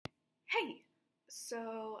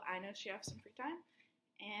So I know she has some free time,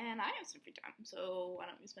 and I have some free time, so why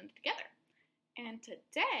don't we spend it together? And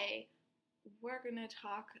today, we're gonna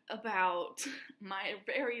talk about my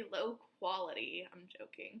very low quality, I'm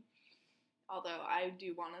joking, although I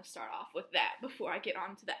do want to start off with that before I get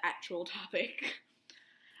on to the actual topic.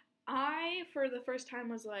 I, for the first time,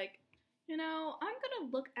 was like, I'm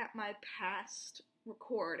gonna look at my past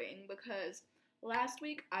recording because last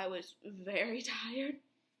week I was very tired.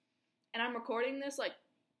 And I'm recording this like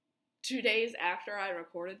 2 days after I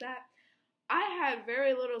recorded that. I had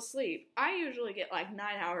very little sleep. I usually get like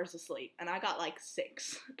 9 hours of sleep, and I got like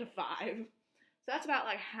 6 to 5. So that's about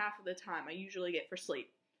like half of the time I usually get for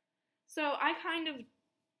sleep. So I kind of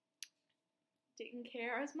didn't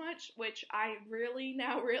care as much, which I really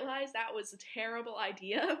now realize that was a terrible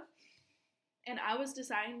idea. And I was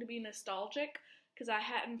deciding to be nostalgic because I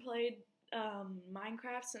hadn't played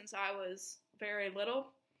Minecraft since I was very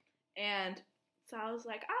little. And so I was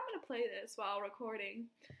like, I'm going to play this while recording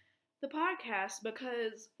the podcast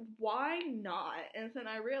because why not? And then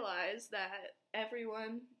I realized that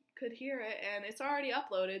everyone could hear it and it's already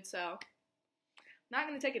uploaded, so I'm not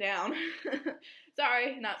going to take it down.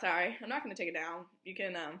 Sorry, not sorry. I'm not going to take it down. You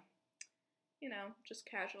can, just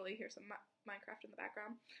casually hear some Minecraft in the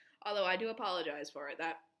background. Although I do apologize for it.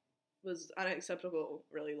 That was unacceptable,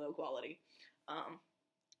 really low quality.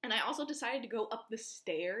 And I also decided to go up the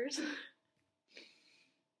stairs.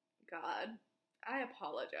 God, I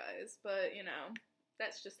apologize, but,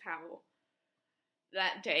 that's just how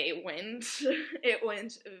that day went. It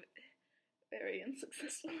went very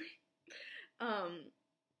unsuccessfully.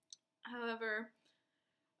 However,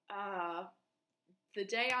 the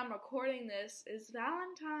day I'm recording this is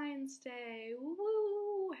Valentine's Day.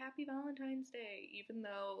 Woo! Happy Valentine's Day, even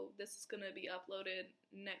though this is going to be uploaded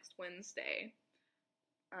next Wednesday.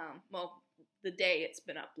 The day it's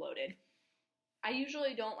been uploaded. I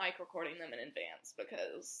usually don't like recording them in advance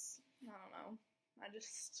because, I don't know, I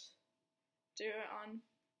just do it on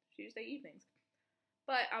Tuesday evenings.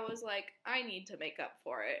 But I was like, I need to make up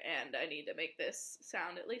for it, and I need to make this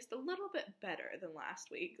sound at least a little bit better than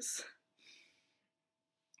last week's.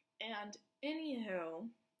 And, anywho,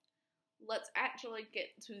 let's actually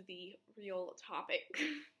get to the real topic,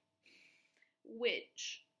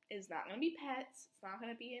 which is not going to be pets, it's not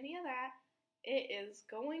going to be any of that. It is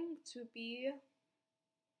going to be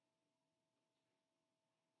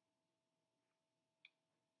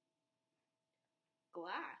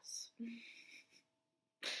glass.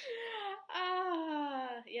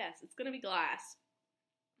 Yes, it's going to be glass.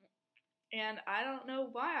 And I don't know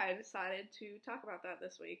why I decided to talk about that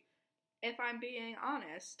this week. If I'm being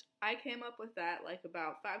honest, I came up with that like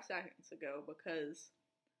about 5 seconds ago because,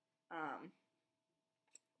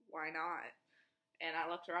 why not? And I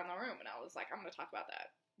looked around the room and I was like, I'm going to talk about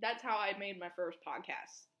that. That's how I made my first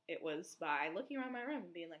podcast. It was by looking around my room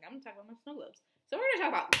and being like, I'm going to talk about my snow globes. So we're going to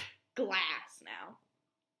talk about glass now.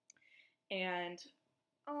 And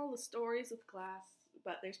all the stories with glass,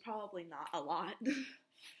 but there's probably not a lot.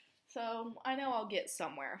 So I know I'll get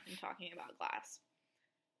somewhere from talking about glass.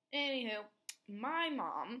 Anywho, my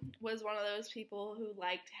mom was one of those people who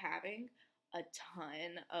liked having a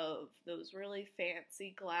ton of those really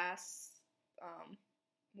fancy glass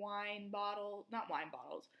wine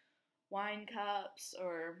cups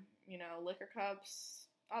or, liquor cups,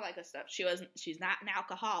 all that good stuff. She's not an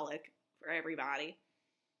alcoholic for everybody.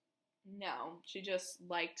 No, she just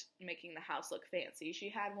liked making the house look fancy. She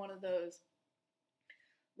had one of those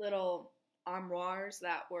little armoires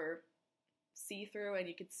that were see-through and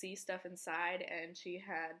you could see stuff inside, and she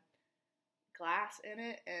had glass in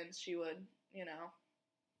it, and she would,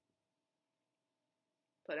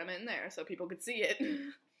 put them in there so people could see it.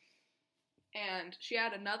 And she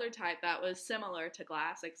had another type that was similar to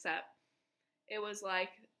glass, except it was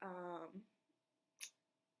like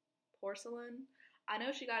porcelain. I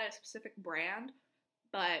know she got a specific brand,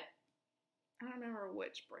 but I don't remember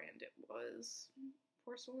which brand it was.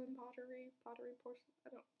 Porcelain pottery, I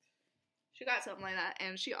don't. She got something like that,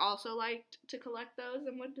 and she also liked to collect those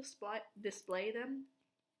and would display them.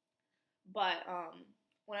 But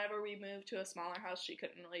whenever we moved to a smaller house, she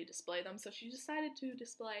couldn't really display them, so she decided to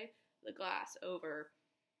display the glass over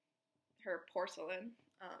her porcelain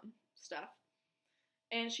stuff.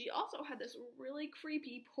 And she also had this really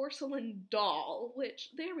creepy porcelain doll,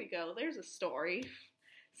 which, there we go, there's a story.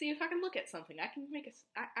 See, if I can look at something, I can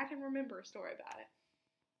remember a story about it.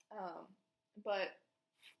 But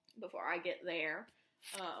before I get there,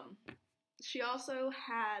 she also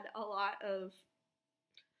had a lot of,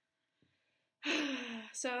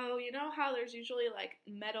 so you know how there's usually like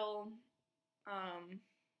metal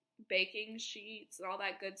baking sheets and all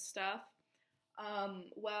that good stuff?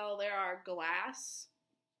 Well, there are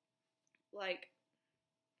like,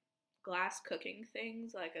 glass cooking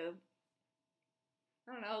things, like I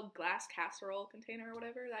don't know, glass casserole container or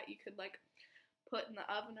whatever that you could, like, put in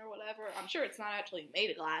the oven or whatever. I'm sure it's not actually made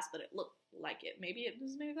of glass, but it looked like it. Maybe it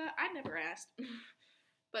was made of that. I never asked.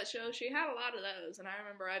 But so she had a lot of those, and I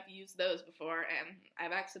remember I've used those before, and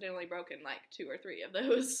I've accidentally broken like 2 or 3 of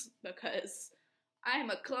those because I'm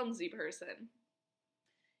a clumsy person,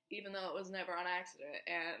 even though it was never on accident,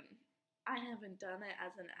 and I haven't done it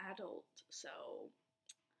as an adult, so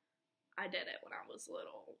I did it when I was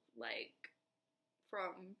little, like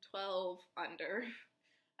from 12 under.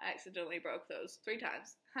 I accidentally broke those 3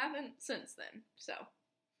 times. Haven't since then, so,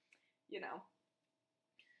 you know.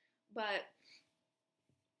 But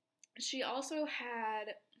she also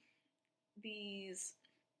had these,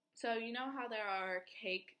 so you know how there are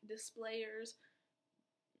cake displayers,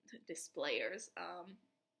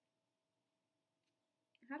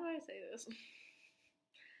 how do I say this?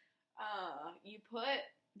 You put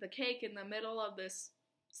the cake in the middle of this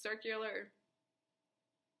circular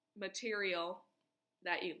material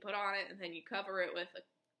that you put on it, and then you cover it with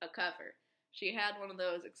a cover. She had one of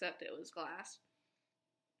those, except it was glass.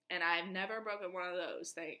 And I've never broken one of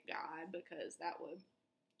those, thank God, because that would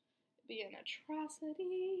be an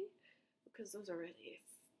atrocity. Because those are really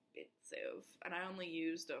expensive. And I only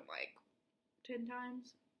used them like 10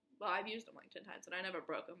 times. Well, I've used them like 10 times, and I never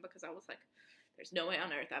broke them because I was like, there's no way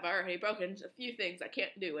on earth. I've already broken a few things. I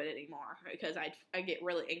can't do it anymore because I get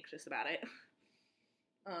really anxious about it.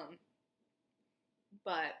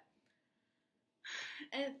 But,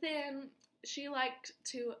 and then she liked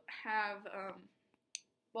to have,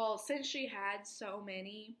 well, since she had so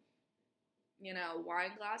many, you know,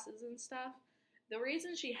 wine glasses and stuff, the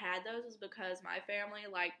reason she had those is because my family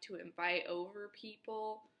liked to invite over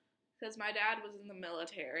people, because my dad was in the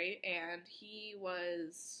military, and he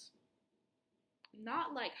was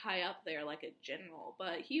not, like, high up there like a general,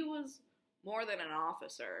 but he was more than an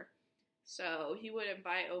officer, so he would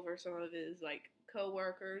invite over some of his, like,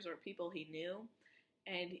 co-workers or people he knew,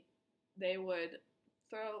 and they would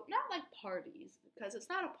throw, not like parties, because it's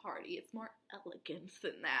not a party, it's more elegant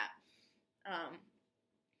than that.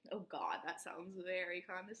 Oh god, that sounds very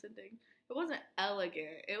condescending. It wasn't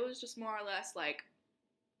elegant, it was just more or less like,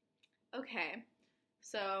 okay,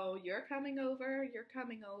 so you're coming over,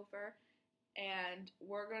 and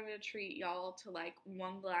we're gonna treat y'all to like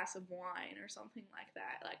 1 glass of wine or something like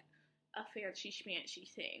that, like a fancy schmancy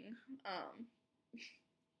thing.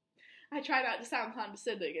 I try not to sound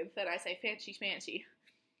condescending, instead I say fancy schmancy.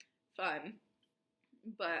 Fun.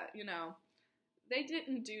 But, you know, they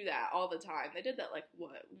didn't do that all the time. They did that, like,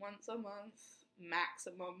 what, once a month?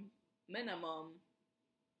 Maximum. Minimum.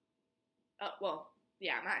 Well,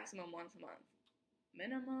 yeah, maximum once a month.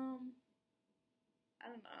 Minimum? I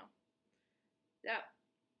don't know. Yeah,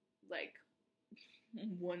 like,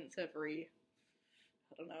 once every,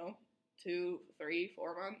 I don't know, 2, 3,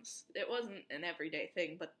 4 months. It wasn't an everyday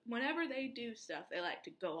thing, but whenever they do stuff, they like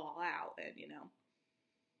to go all out and, you know,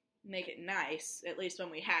 make it nice, at least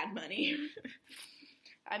when we had money.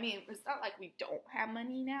 I mean, it's not like we don't have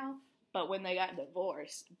money now, but when they got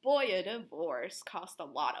divorced, boy, a divorce cost a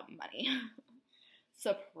lot of money.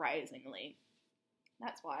 Surprisingly.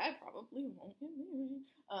 That's why I probably won't get married.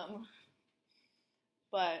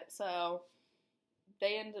 But, so,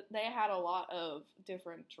 they had a lot of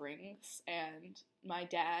different drinks, and my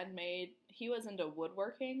dad he was into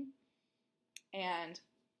woodworking, and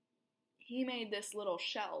he made this little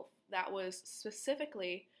shelf that was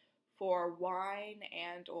specifically for wine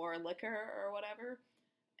and or liquor or whatever,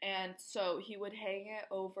 and so he would hang it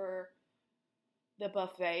over the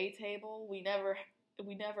buffet table. We never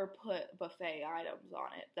put buffet items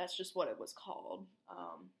on it. That's just what it was called.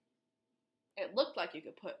 It looked like you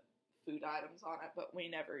could put food items on it, but we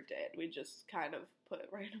never did. We just kind of put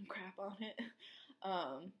random crap on it.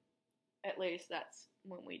 At least that's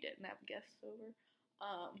when we didn't have guests over.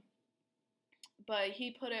 But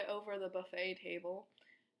he put it over the buffet table,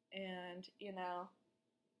 and, you know,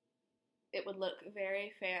 it would look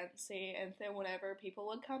very fancy, and then whenever people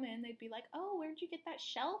would come in, they'd be like, oh, where'd you get that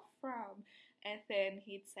shelf from? And then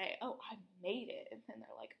he'd say, oh, I made it. And then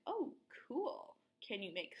they're like, oh, cool. Can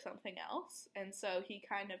you make something else? And so he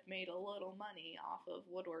kind of made a little money off of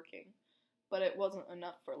woodworking, but it wasn't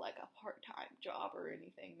enough for like a part-time job or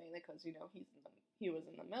anything, mainly because, you know, he was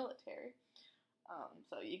in the military,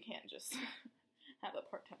 so you can't just have a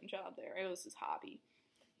part-time job there. It was his hobby.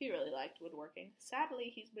 He really liked woodworking.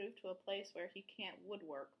 Sadly, he's moved to a place where he can't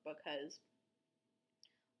woodwork because,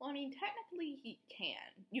 well, I mean, technically he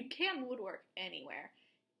can. You can woodwork anywhere.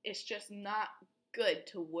 It's just not good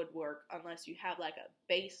to woodwork unless you have like a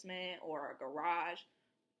basement or a garage.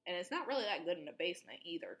 And it's not really that good in a basement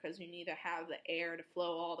either because you need to have the air to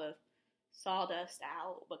flow all the sawdust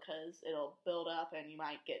out because it'll build up and you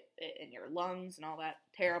might get it in your lungs and all that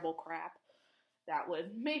terrible crap that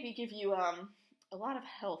would maybe give you a lot of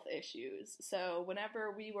health issues. So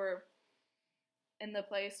whenever we were in the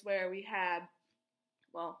place where we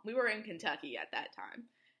were in Kentucky at that time,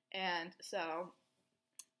 and so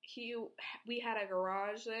we had a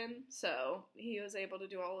garage then, so he was able to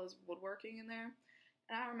do all his woodworking in there.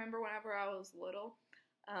 And I remember whenever I was little,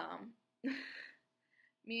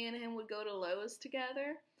 me and him would go to Lowe's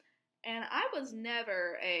together, and I was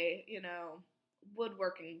never a,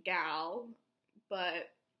 woodworking gal, but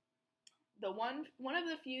one of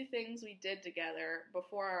the few things we did together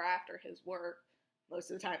before or after his work,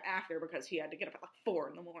 most of the time after because he had to get up at like 4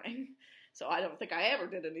 in the morning, so I don't think I ever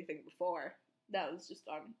did anything before. That was just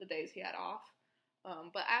on the days he had off.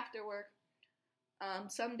 But after work,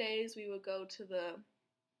 some days we would go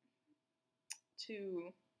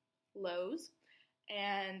to Lowe's,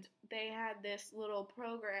 and they had this little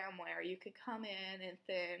program where you could come in and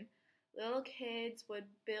then little kids would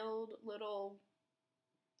build little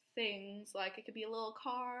things, like it could be a little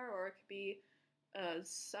car or it could be a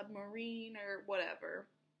submarine or whatever,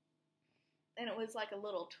 and it was like a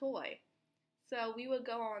little toy. So we would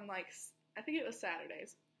go on I think it was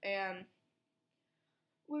Saturdays, and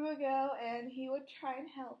we would go and he would try and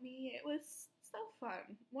help me. It was so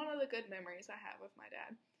fun. One of the good memories I have with my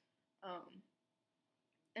dad.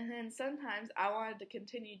 And then sometimes I wanted to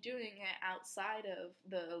continue doing it outside of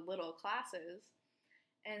the little classes,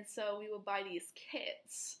 and so we would buy these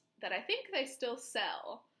kits that I think they still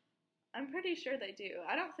sell. I'm pretty sure they do.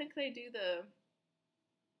 I don't think they do the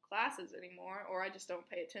classes anymore, or I just don't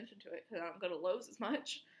pay attention to it because I don't go to Lowe's as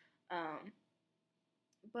much.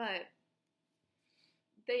 But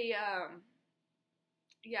they,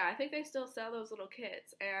 I think they still sell those little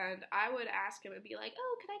kits, and I would ask him and be like,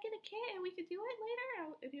 oh, can I get a kit and we could do it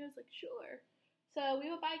later? And he was like, sure. So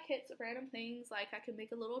we would buy kits of random things, like I could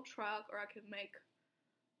make a little truck, or I could make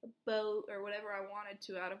a boat, or whatever I wanted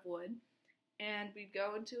to out of wood, and we'd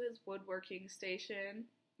go into his woodworking station,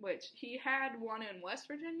 which he had one in West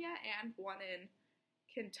Virginia and one in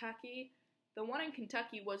Kentucky. The one in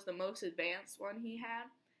Kentucky was the most advanced one he had.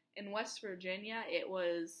 In West Virginia, it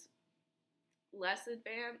was less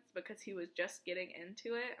advanced because he was just getting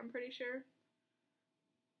into it, I'm pretty sure.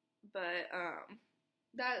 But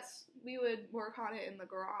we would work on it in the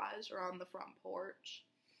garage or on the front porch.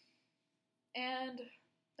 And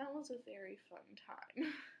that was a very fun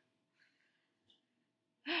time.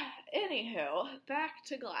 Anywho, back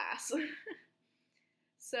to glass.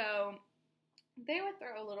 So they would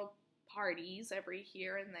throw little parties every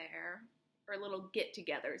here and there, or little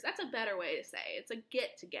get-togethers. That's a better way to say it. It's a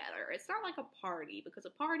get-together. It's not like a party, because a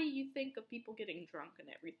party you think of people getting drunk and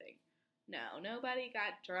everything. No, nobody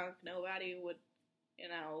got drunk. Nobody would,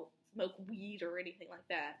 smoke weed or anything like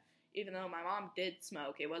that. Even though my mom did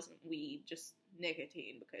smoke, it wasn't weed, just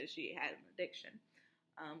nicotine, because she had an addiction.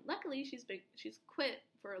 Luckily, she's quit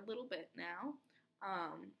for a little bit now,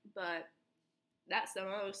 but that's the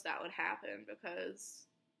most that would happen because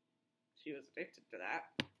she was addicted to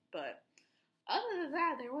that. But other than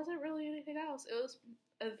that, there wasn't really anything else. It was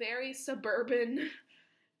a very suburban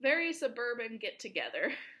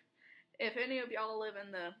get-together. If any of y'all live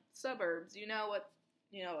in the suburbs, you know what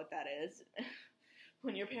that is.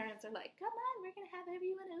 When your parents are like, come on, we're gonna have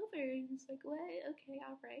everyone over. And it's like, what? Okay,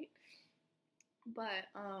 alright. But,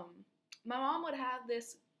 my mom would have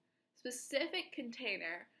this specific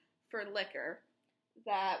container for liquor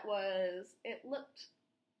that looked,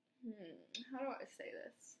 how do I say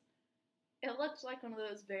this? It looked like one of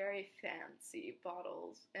those very fancy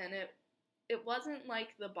bottles, and it wasn't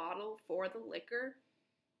like the bottle for the liquor.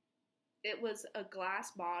 It was a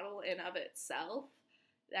glass bottle in of itself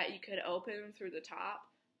that you could open through the top,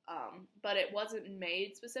 but it wasn't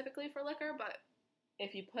made specifically for liquor, but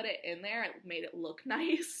if you put it in there, it made it look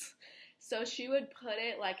nice. So she would put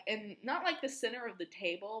it in, not like the center of the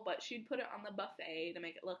table, but she'd put it on the buffet to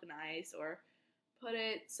make it look nice, or put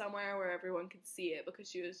it somewhere where everyone could see it because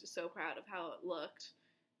she was just so proud of how it looked.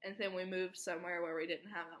 And then we moved somewhere where we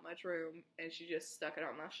didn't have that much room, and she just stuck it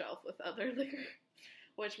on the shelf with other liquor,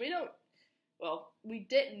 which I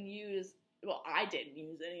didn't use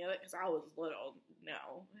any of it because I was little.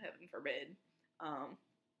 No, heaven forbid.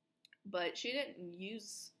 But she didn't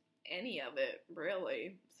use any of it,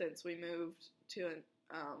 really, since we moved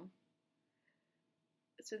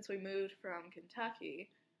from Kentucky,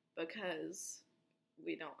 because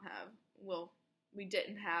we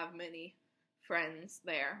didn't have many friends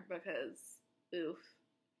there, because oof,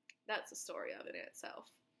 that's a story of it in itself.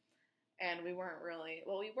 And we weren't really,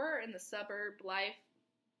 well, we were in the suburb life,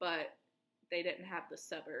 but they didn't have the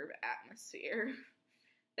suburb atmosphere.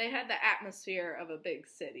 They had the atmosphere of a big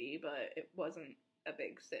city, but it wasn't a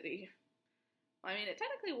big city. I mean, it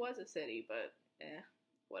technically was a city, but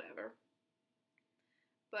whatever.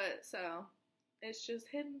 But so, it's just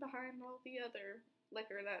hidden behind all the other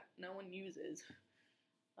liquor that no one uses.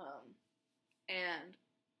 And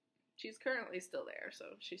she's currently still there, so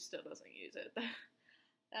she still doesn't use it.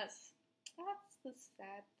 That's the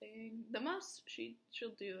sad thing. The most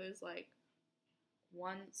she'll do is like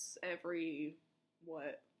once every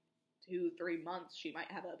 2-3 months she might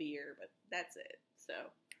have a beer, but that's it. So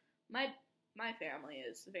my family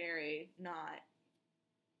is very not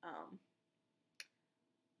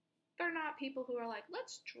they're not people who are like,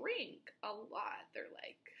 let's drink a lot. They're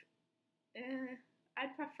like,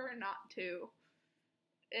 I'd prefer not to.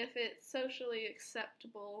 If it's socially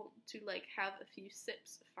acceptable to like have a few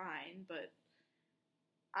sips, fine, but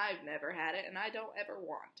I've never had it and I don't ever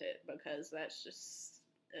want it because that's just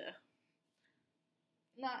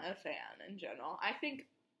not a fan in general. I think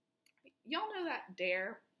y'all know that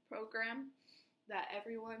DARE program that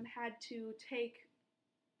everyone had to take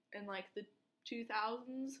in like the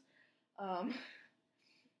 2000s.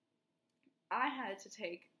 I had to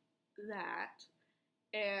take that,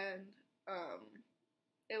 and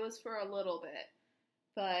it was for a little bit,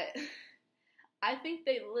 but I think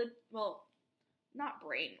they not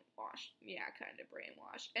brainwashed, kind of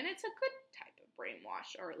brainwashed, and it's a good type of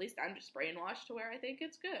brainwash, or at least I'm just brainwashed to where I think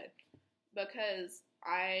it's good, because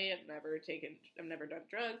I've never done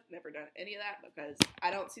drugs, never done any of that, because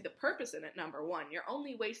I don't see the purpose in it. Number one, you're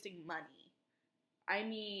only wasting money. I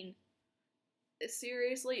mean,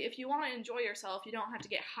 seriously, if you want to enjoy yourself, you don't have to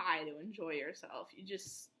get high to enjoy yourself. You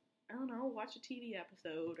just, I don't know, watch a TV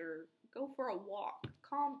episode or go for a walk.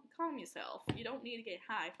 Calm yourself. You don't need to get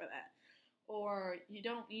high for that. Or you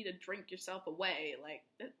don't need to drink yourself away. Like,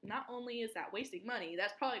 not only is that wasting money,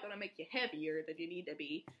 that's probably going to make you heavier than you need to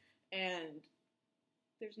be. And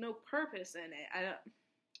there's no purpose in it.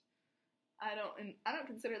 I don't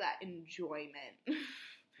consider that enjoyment.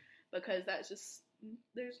 Because that's just,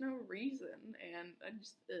 there's no reason, and I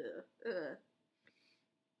just,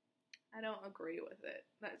 I don't agree with it.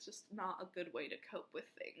 That's just not a good way to cope with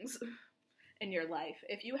things in your life.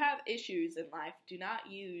 If you have issues in life, do not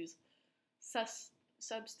use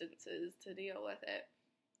substances to deal with it.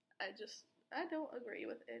 I don't agree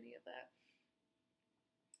with any of that.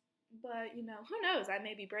 But, who knows, I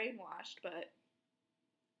may be brainwashed, but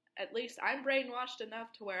at least I'm brainwashed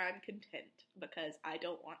enough to where I'm content, because I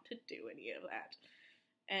don't want to do any of that.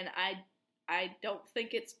 And I don't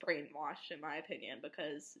think it's brainwashed, in my opinion,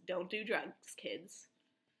 because don't do drugs, kids.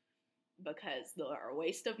 Because they're a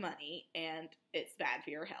waste of money, and it's bad for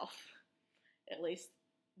your health. At least,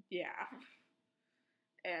 yeah.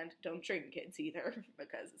 And don't drink, kids, either,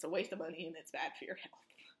 because it's a waste of money and it's bad for your health.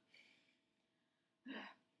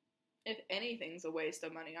 If anything's a waste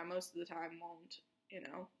of money, I most of the time won't,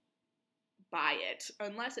 buy it,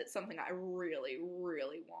 unless it's something I really,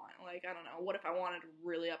 really want. Like, I don't know, what if I wanted a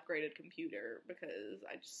really upgraded computer,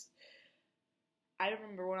 because I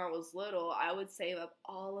remember when I was little, I would save up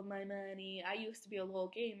all of my money. I used to be a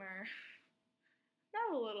little gamer.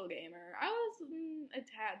 Not a little gamer. I was a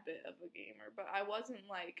tad bit of a gamer, but I wasn't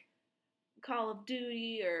like Call of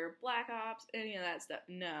Duty or Black Ops, any of that stuff.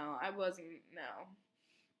 No, I wasn't, no.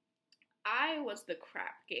 I was the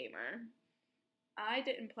crap gamer. I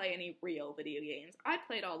didn't play any real video games. I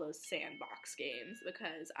played all those sandbox games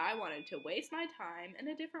because I wanted to waste my time in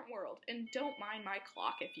a different world. And don't mind my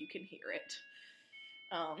clock if you can hear it.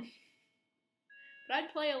 But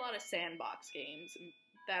I'd play a lot of sandbox games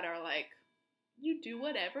that are like, you do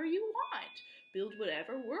whatever you want. Build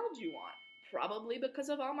whatever world you want. Probably because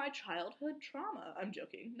of all my childhood trauma. I'm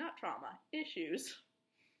joking. Not trauma. Issues.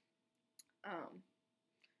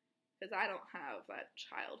 Because I don't have that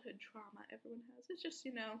childhood trauma everyone has. It's just,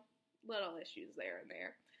 little issues there and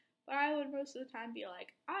there. But I would most of the time be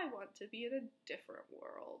like, I want to be in a different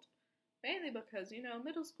world. Mainly because,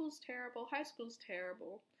 middle school's terrible, high school's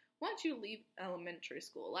terrible. Once you leave elementary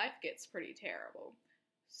school, life gets pretty terrible.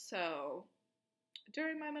 So,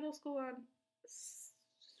 during my middle school and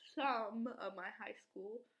some of my high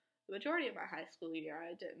school, the majority of my high school year,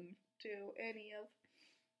 I didn't do any of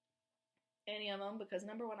them, because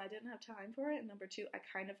number one, I didn't have time for it, and number two, I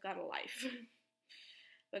kind of got a life.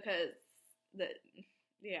 Because,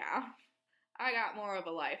 I got more of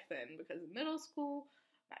a life then, because in middle school,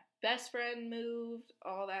 my best friend moved,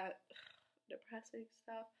 all that depressing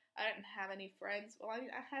stuff. I didn't have any friends. Well, I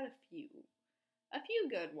mean, I had a few, a few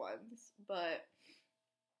good ones, but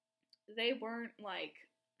they weren't like,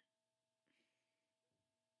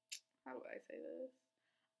 how do I say this?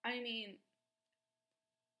 I mean,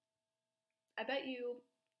 I bet you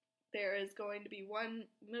there is going to be one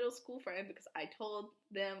middle school friend, because I told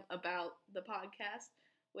them about the podcast,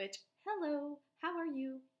 which, hello, how are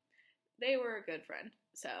you? They were a good friend,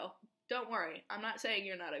 so don't worry. I'm not saying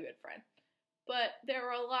you're not a good friend. But there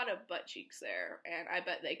were a lot of butt cheeks there, and I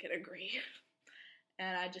bet they could agree.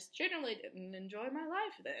 And I just generally didn't enjoy my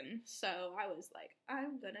life then, so I was like,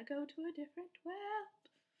 I'm gonna go to a different world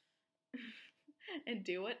and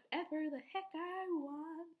do whatever the heck I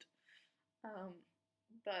want.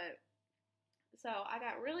 But so I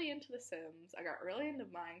got really into The Sims. I got really into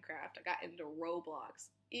Minecraft. I got into Roblox.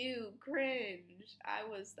 Ew, cringe. I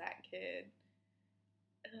was that kid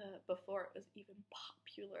before it was even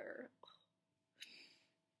popular.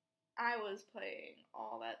 I was playing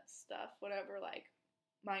all that stuff whenever like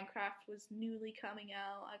Minecraft was newly coming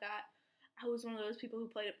out. I was one of those people who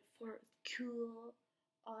played it before it was cool.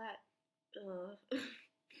 All that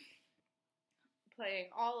playing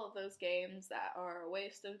all of those games that are a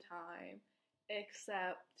waste of time,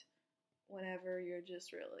 except whenever you're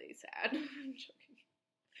just really sad. I'm joking.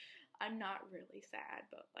 I'm not really sad,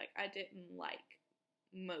 but like I didn't like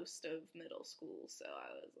most of middle school, so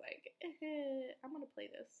I was like, I'm gonna play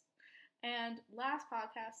this. And last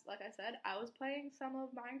podcast, like I said, I was playing some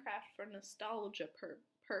of Minecraft for nostalgia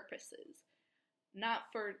purposes,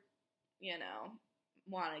 not for,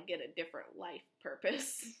 want to get a different life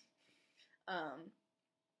purpose.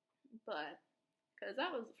 But because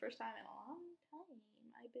that was the first time in a long time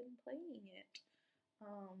I've been playing it.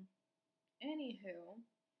 Anywho,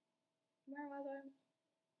 where was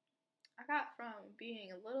I got from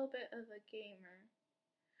being a little bit of a gamer.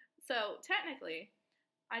 So technically,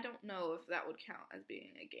 I don't know if that would count as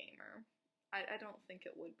being a gamer. I don't think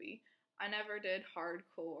it would be. I never did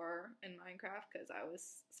hardcore in Minecraft because I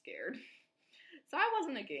was scared. So I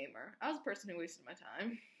wasn't a gamer. I was a person who wasted my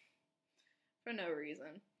time for no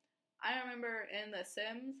reason. I remember in The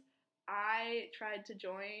Sims, I tried to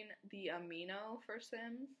join the Amino for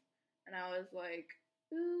Sims, and I was like,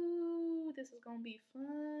 ooh, this is gonna be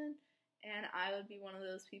fun. And I would be one of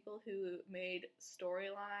those people who made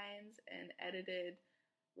storylines and edited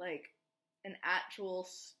like an actual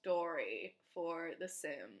story for The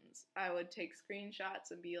Sims. I would take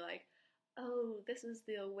screenshots and be like, oh, this is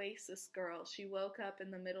the Oasis girl. She woke up in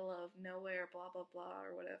the middle of nowhere, blah, blah, blah,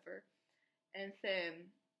 or whatever. And then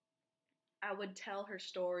I would tell her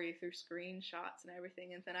story through screenshots and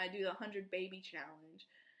everything. And then I do the 100 baby challenge.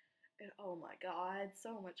 And oh my god,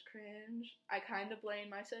 so much cringe. I kind of blame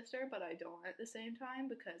my sister, but I don't at the same time,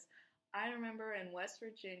 because I remember in West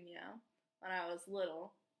Virginia, when I was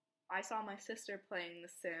little, I saw my sister playing The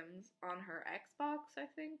Sims on her Xbox, I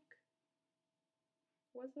think.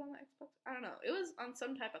 Was it on the Xbox? I don't know. It was on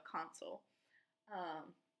some type of console.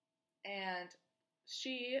 And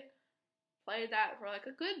she played that for like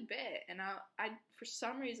a good bit. And I for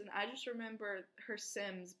some reason, I just remember her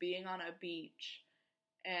Sims being on a beach.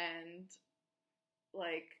 And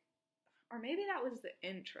like, or maybe that was the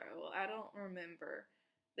intro. I don't remember.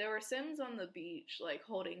 There were Sims on the beach, like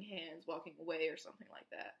holding hands, walking away or something like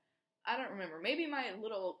that. I don't remember. Maybe my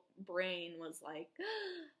little brain was like,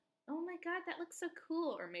 oh my god, that looks so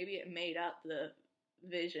cool. Or maybe it made up the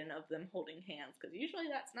vision of them holding hands, because usually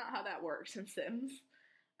that's not how that works in Sims.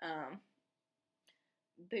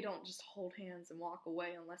 They don't just hold hands and walk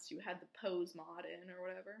away unless you had the pose mod in or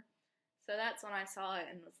whatever. So that's when I saw it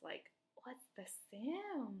and was like, what's The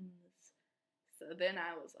Sims? So then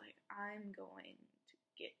I was like, I'm going to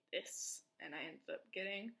get this. And I ended up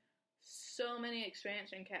getting so many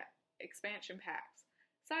expansion packs.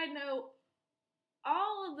 Side note,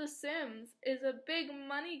 all of The Sims is a big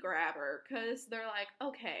money grabber, because they're like,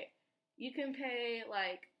 okay, you can pay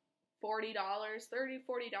like $40, $30, $40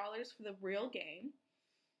 for the real game,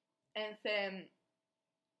 and then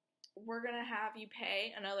we're gonna have you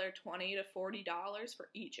pay another $20 to $40 for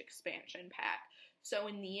each expansion pack. So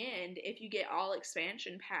in the end, if you get all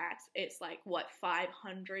expansion packs, it's like, what,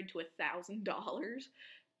 $500 to $1,000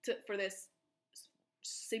 for this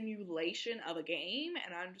simulation of a game?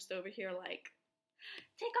 And I'm just over here like,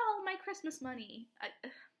 take all of my Christmas money.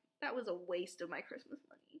 That was a waste of my Christmas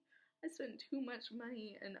money. I spend too much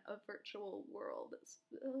money in a virtual world.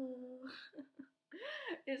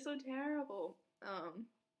 It's so terrible.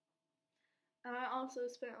 And I also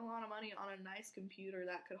spent a lot of money on a nice computer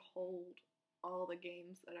that could hold all the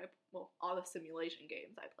games that all the simulation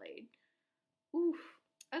games I played. Oof,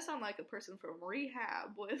 I sound like a person from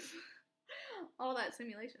rehab with all that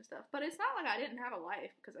simulation stuff. But it's not like I didn't have a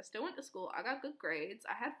life, because I still went to school. I got good grades.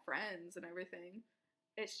 I had friends and everything.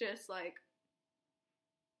 It's just like,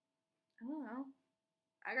 I don't know.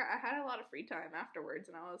 I had a lot of free time afterwards,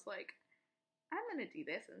 and I was like, I'm gonna do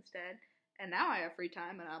this instead. And now I have free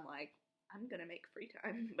time, and I'm like, I'm gonna make free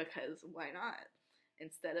time because why not?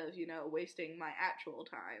 Instead of, wasting my actual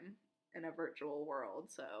time in a virtual world.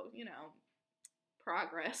 So,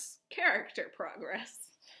 progress, character progress.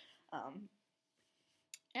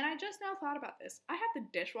 And I just now thought about this. I have the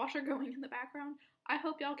dishwasher going in the background. I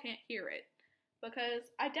hope y'all can't hear it,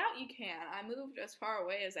 because I doubt you can. I moved as far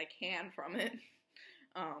away as I can from it.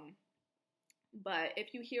 But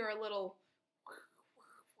if you hear a little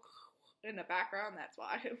in the background, that's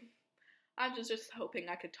why. I'm just hoping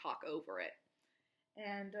I could talk over it.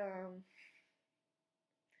 And,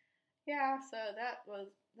 yeah, so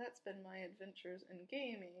that's been my adventures in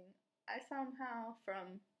gaming. I somehow,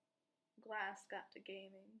 from glass, got to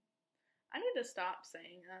gaming. I need to stop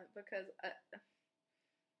saying that, because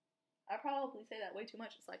I probably say that way too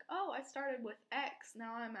much. It's like, oh, I started with X,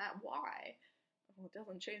 now I'm at Y. Well, it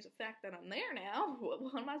doesn't change the fact that I'm there now.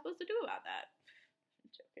 What am I supposed to do about that?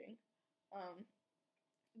 I'm joking.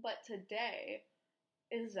 But today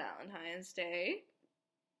is Valentine's Day.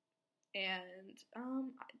 And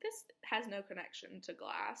this has no connection to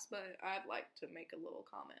glass, but I'd like to make a little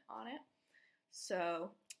comment on it.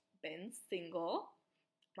 So, been single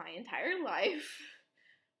my entire life.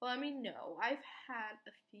 Well, I mean, no, I've had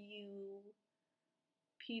a few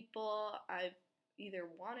people I've either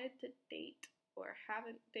wanted to date or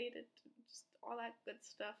haven't dated, just all that good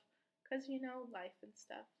stuff, because, life and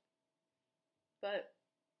stuff. But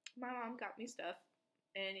my mom got me stuff,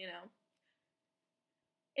 and,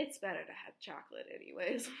 it's better to have chocolate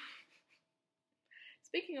anyways.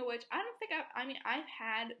 Speaking of which, I don't think I've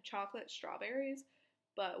had chocolate strawberries,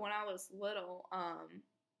 but when I was little,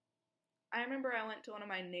 I remember I went to one of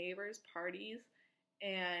my neighbor's parties,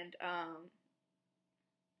 and I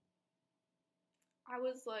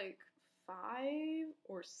was like 5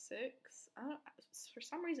 or 6. For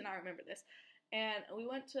some reason I remember this. And we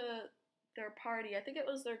went to their party. I think it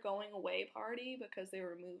was their going away party because they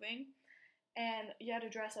were moving. And you had to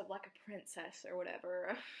dress up like a princess or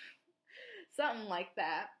whatever. Something like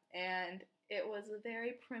that. And it was a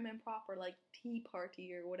very prim and proper, like, tea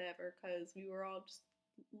party or whatever, because we were all just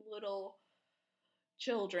little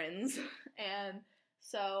childrens. And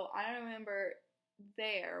so I remember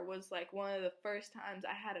there was, like, one of the first times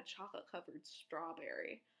I had a chocolate-covered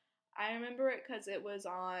strawberry. I remember it because it was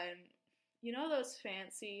on, those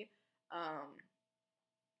fancy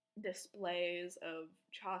displays of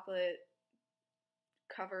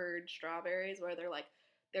chocolate-covered strawberries where they're like,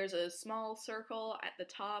 there's a small circle at the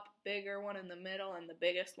top, bigger one in the middle, and the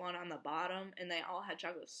biggest one on the bottom, and they all had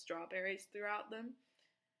chocolate strawberries throughout them.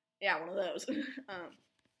 Yeah, one of those.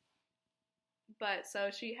 But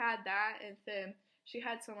so she had that, and then she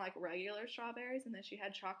had some like regular strawberries, and then she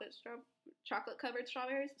had chocolate-covered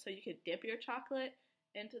strawberries, so you could dip your chocolate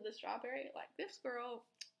into the strawberry. Like, this girl,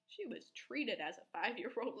 she was treated as a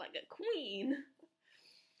 5-year-old like a queen.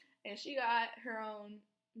 And she got her own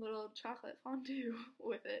little chocolate fondue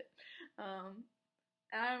with it. And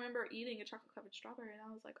I remember eating a chocolate-covered strawberry, and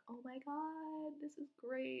I was like, oh my god, this is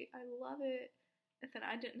great. I love it. And then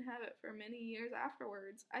I didn't have it for many years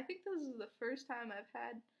afterwards. I think this is the first time I've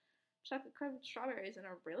had chocolate-covered strawberries in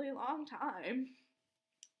a really long time.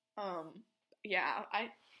 Yeah,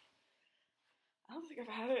 I don't think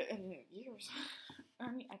I've had it in years.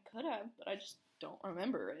 I mean, I could have, but I just don't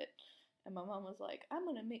remember it. And my mom was like, I'm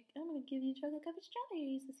gonna give you chocolate-covered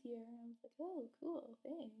strawberries this year. And I was like, oh, cool,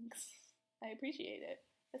 thanks. I appreciate it.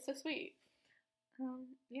 That's so sweet.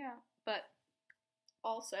 Yeah, but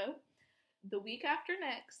also, the week after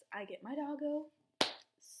next, I get my doggo.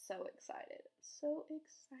 So excited. So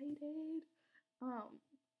excited.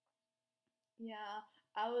 Yeah,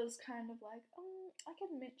 I was kind of like, I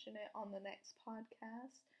can mention it on the next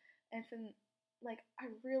podcast. And then, like, I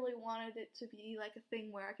really wanted it to be, like, a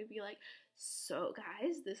thing where I could be like, so,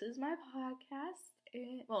 guys, this is my podcast.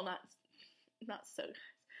 And, well, not so, guys.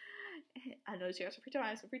 I know you have some free time. I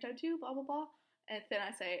have some free time, too, blah, blah, blah. And then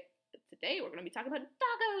I say, today we're going to be talking about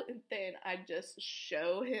doggo. And then I just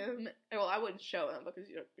show him. Well, I wouldn't show him because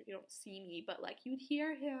you don't see me. But, like, you'd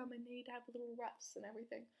hear him and he'd have little ruffs and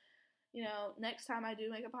everything. Next time I do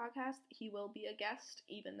make a podcast, he will be a guest,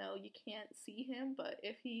 even though you can't see him. But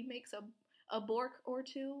if he makes a bork or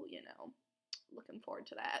two, looking forward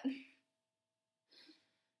to that.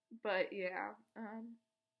 But yeah,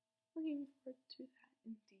 looking forward to that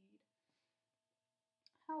indeed.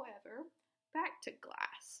 However, back to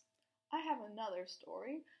glass. I have another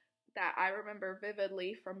story that I remember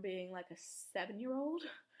vividly from being like a 7-year-old.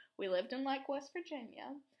 We lived in like West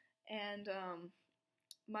Virginia, and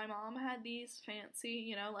my mom had these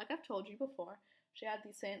fancy, like I've told you before, she had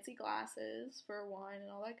these fancy glasses for wine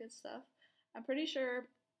and all that good stuff. I'm pretty sure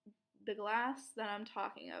the glass that I'm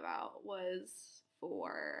talking about was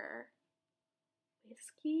for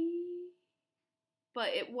whiskey, but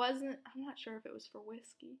it wasn't, I'm not sure if it was for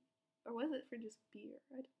whiskey, or was it for just beer?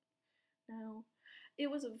 I don't know. It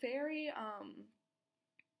was a very, how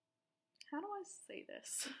do I say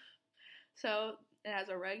this? So, it has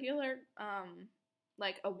a regular,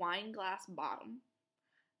 like a wine glass bottom,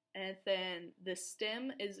 and then the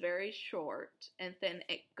stem is very short, and then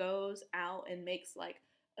it goes out and makes like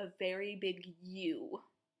a very big U,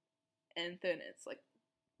 and then it's like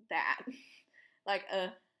that. Like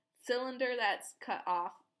a cylinder that's cut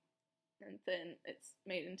off, and then it's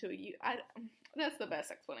made into a U. That's the best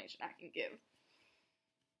explanation I can give.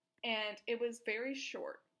 And it was very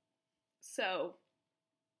short. So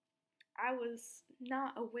I was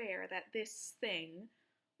not aware that this thing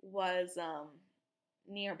was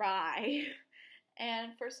nearby.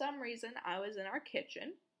 And for some reason, I was in our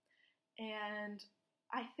kitchen, and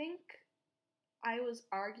I think I was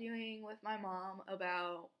arguing with my mom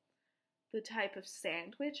about the type of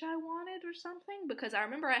sandwich I wanted or something, because I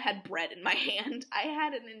remember I had bread in my hand. I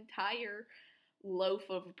had an entire loaf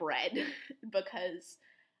of bread because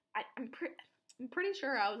I'm pretty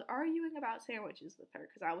sure I was arguing about sandwiches with her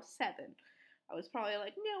because I was 7. I was probably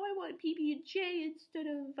like, no, I want PB&J instead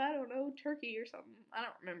of, I don't know, turkey or something. I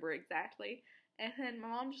don't remember exactly. And then my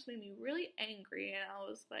mom just made me really angry, and I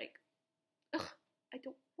was like, ugh, I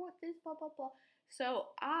don't want this, blah, blah, blah. So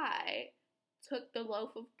I took the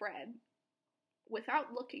loaf of bread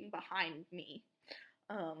without looking behind me.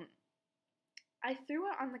 I threw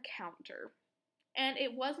it on the counter, and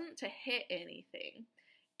it wasn't to hit anything.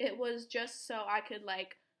 It was just so I could,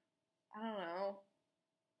 like, I don't know.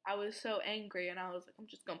 I was so angry, and I was like, I'm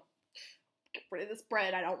just gonna get rid of this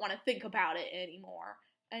bread. I don't want to think about it anymore.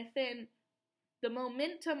 And then the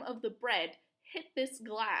momentum of the bread hit this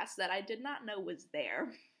glass that I did not know was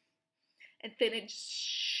there. And then it just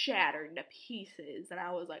shattered to pieces, and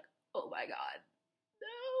I was like, oh my god.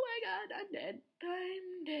 Oh my god, I'm dead.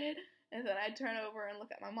 I'm dead. And then I turn over and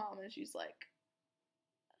look at my mom, and she's like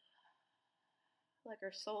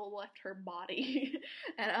her soul left her body.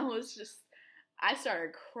 And I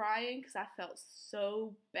started crying because I felt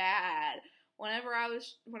so bad. Whenever I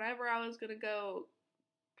was gonna go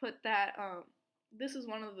put that, this is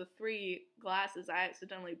one of the 3 glasses I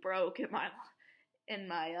accidentally broke in my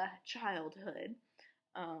childhood.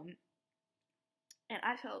 And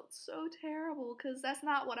I felt so terrible because that's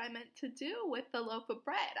not what I meant to do with the loaf of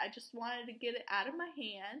bread. I just wanted to get it out of my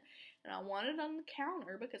hand, and I wanted it on the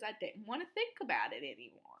counter because I didn't want to think about it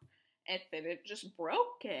anymore. And then it just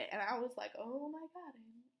broke it, and I was like, oh my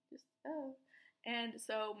god, And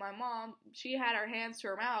so my mom, she had her hands to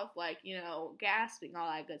her mouth, like, gasping, all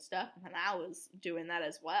that good stuff, and I was doing that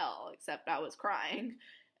as well, except I was crying.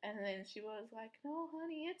 And then she was like, no,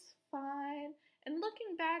 honey, it's fine. And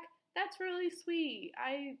looking back, that's really sweet.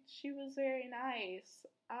 She was very nice.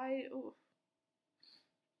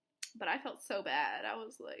 But I felt so bad. I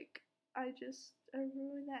was like, I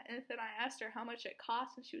ruined that. And then I asked her how much it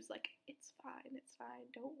cost, and she was like, it's fine,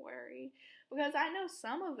 don't worry. Because I know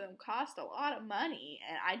some of them cost a lot of money,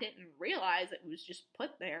 and I didn't realize it was just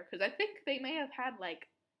put there. Because I think they may have had, like,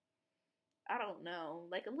 I don't know,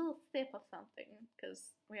 like a little sip of something.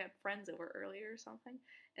 Because we had friends over earlier or something,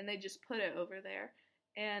 and they just put it over there.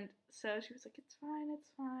 And so she was like, it's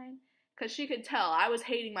fine. Because she could tell I was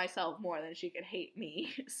hating myself more than she could hate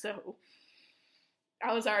me. So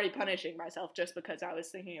I was already punishing myself just because I was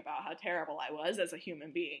thinking about how terrible I was as a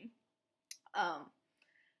human being.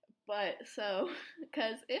 But so,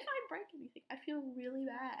 because if I break anything, I feel really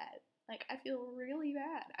bad. Like, I feel really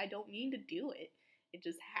bad. I don't mean to do it. It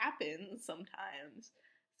just happens sometimes.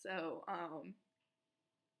 So,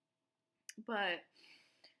 but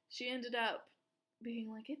she ended up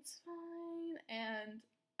being like, it's fine, and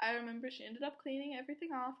I remember she ended up cleaning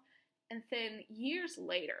everything off, and then years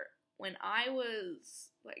later, when I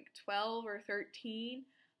was like 12 or 13,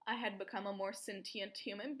 I had become a more sentient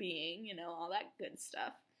human being, all that good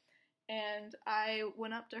stuff, and I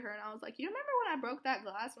went up to her and I was like, you remember when I broke that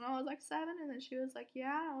glass when I was like 7? And then she was like,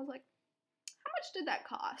 yeah, and I was like, how much did that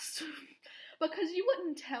cost? Because you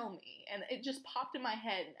wouldn't tell me, and it just popped in my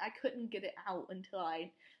head, and I couldn't get it out until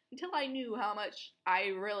I knew how much I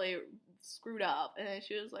really screwed up. And then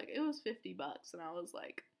she was like, it was $50. And I was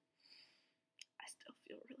like, I still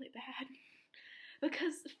feel really bad.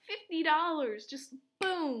 Because $50 just,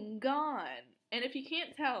 boom, gone. And if you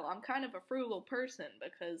can't tell, I'm kind of a frugal person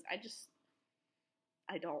because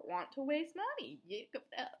I don't want to waste money.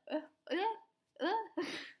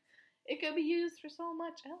 It could be used for so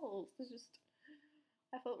much else.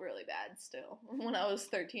 I felt really bad still. When I was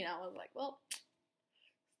 13, I was like, well,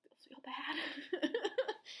 still feel bad.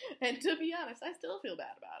 And to be honest, I still feel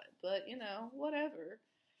bad about it. But, whatever.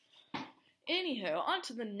 Anywho, on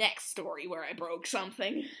to the next story where I broke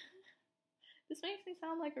something. This makes me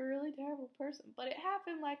sound like a really terrible person, but it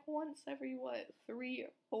happened like once every, 3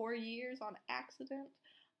 or 4 years on accident.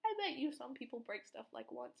 I bet you some people break stuff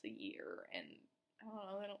like once a year, and I don't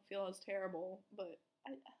know, they don't feel as terrible, but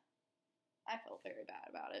I felt very bad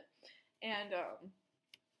about it. And,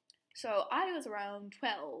 so I was around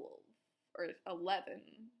 12 or 11.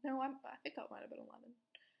 No, I think I might have been 11.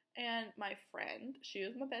 And my friend, she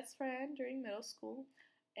was my best friend during middle school,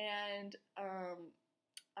 and,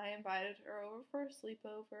 I invited her over for a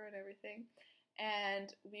sleepover and everything,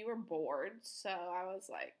 and we were bored, so I was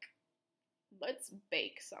like, let's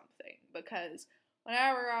bake something, because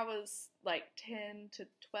whenever I was like 10 to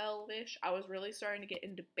 12-ish, I was really starting to get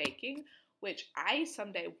into baking, which I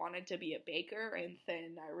someday wanted to be a baker, and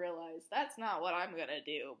then I realized that's not what I'm gonna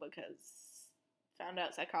do, because found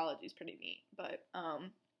out psychology is pretty neat, but,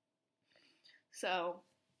 so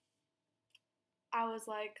I was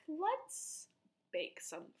like, let's bake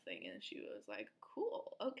something, and she was like,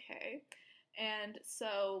 cool, okay. And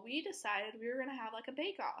so we decided we were gonna have like a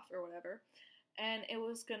bake-off or whatever, and it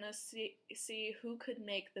was gonna see who could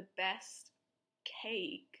make the best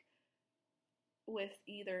cake with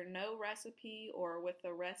either no recipe or with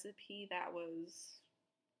a recipe that was,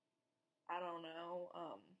 I don't know,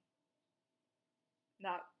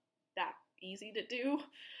 not that easy to do.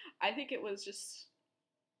 I think it was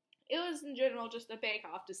in general just a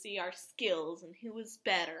bake-off to see our skills and who was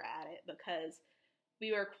better at it, because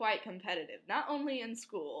we were quite competitive, not only in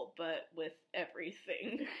school, but with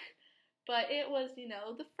everything. But it was,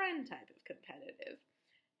 the friend type of competitive.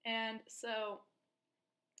 And so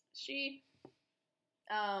she,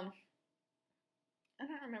 I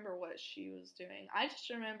don't remember what she was doing. I just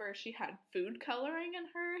remember she had food coloring in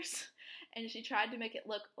hers, and she tried to make it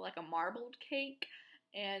look like a marbled cake,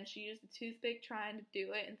 and she used a toothpick trying to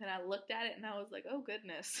do it, and then I looked at it, and I was like, oh,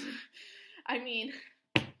 goodness. I mean,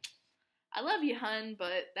 I love you, hun,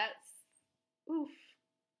 but that's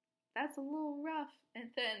a little rough.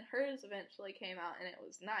 And then hers eventually came out, and it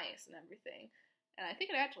was nice and everything, and I think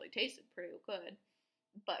it actually tasted pretty good,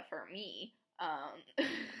 but for me, I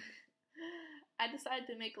decided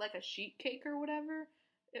to make like a sheet cake or whatever.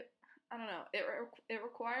 I don't know, it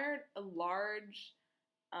required a large,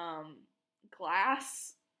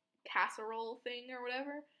 glass casserole thing or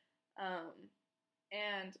whatever,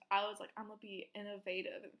 and I was like, I'm gonna be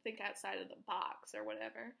innovative and think outside of the box or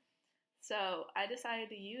whatever, so I decided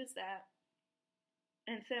to use that,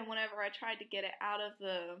 and then whenever I tried to get it out of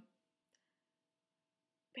the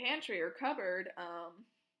pantry or cupboard,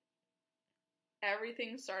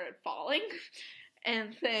 everything started falling,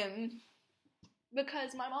 and then,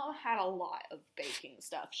 because my mom had a lot of baking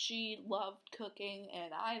stuff, she loved cooking,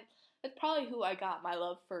 and that's probably who I got my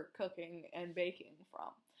love for cooking and baking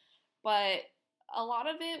from. But a lot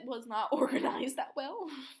of it was not organized that well,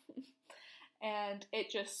 and it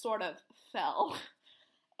just sort of fell,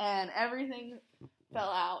 and everything fell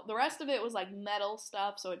out. The rest of it was like metal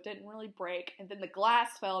stuff, so it didn't really break, and then the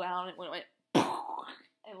glass fell down, and it went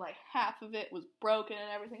and like half of it was broken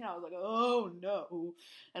and everything. I was like, oh no.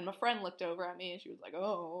 And my friend looked over at me and she was like,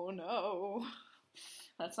 oh no,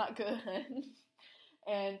 that's not good.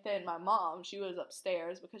 And then my mom, she was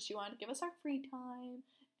upstairs because she wanted to give us our free time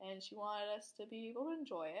and she wanted us to be able to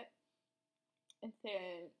enjoy it. And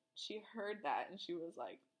then she heard that and she was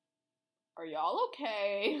like, are y'all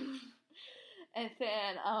okay? And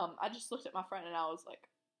then I just looked at my friend and I was like,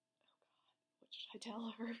 oh God, what should I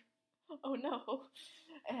tell her? Oh no.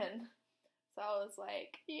 And so I was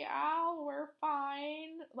like, yeah, we're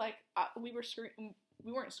fine. Like, we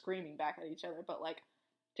weren't screaming back at each other, but like,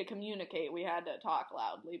 to communicate, we had to talk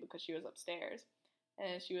loudly because she was upstairs.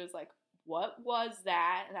 And she was like, what was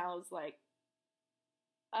that? And I was like,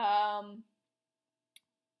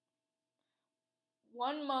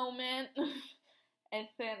 one moment. And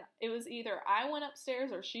then it was either I went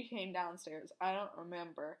upstairs or she came downstairs. I don't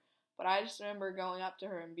remember. But I just remember going up to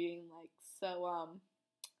her and being like, so,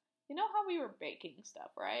 you know how we were baking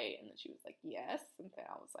stuff, right? And then she was like, yes. And then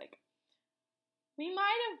I was like, we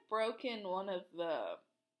might have broken one of the,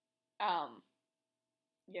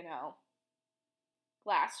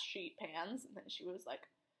 glass sheet pans. And then she was like,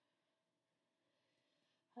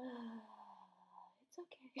 it's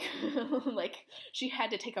okay. Like, she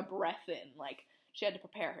had to take a breath in. Like, she had to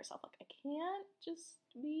prepare herself. Like, I can't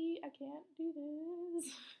do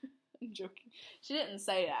this. I'm joking. She didn't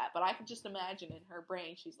say that, but I could just imagine in her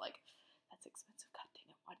brain, she's like, that's expensive. God dang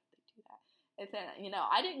it, why did they do that? And then,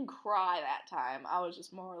 I didn't cry that time. I was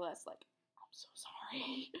just more or less like, I'm so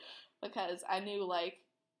sorry. Because I knew, like,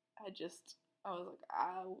 I was like,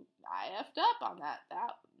 I effed up on that.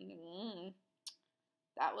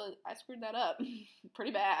 I screwed that up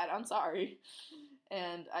pretty bad. I'm sorry.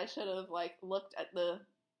 And I should have, like, looked at the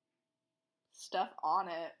stuff on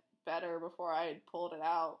it better before I pulled it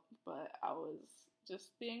out, but I was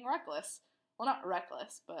just being reckless. Well, not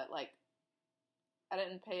reckless, but, like, I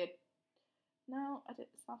didn't pay it. No, I didn't.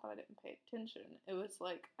 It's not that I didn't pay attention. It was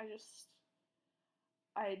like I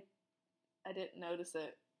didn't notice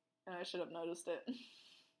it, and I should have noticed it.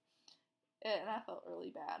 And I felt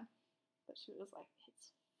really bad. But she was like,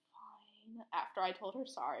 it's fine. After I told her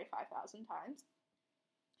sorry 5,000 times.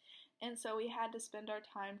 And so we had to spend our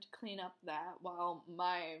time to clean up that while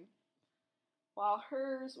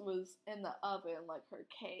hers was in the oven, like her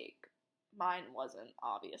cake. Mine wasn't,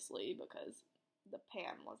 obviously, because the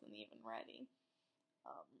pan wasn't even ready.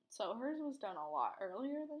 So hers was done a lot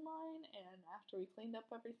earlier than mine, and after we cleaned up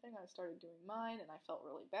everything, I started doing mine, and I felt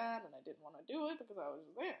really bad, and I didn't want to do it because I was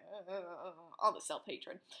all the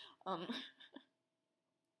self-hatred.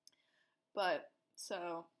 But,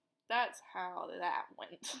 so, that's how that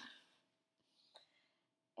went.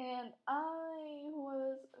 And I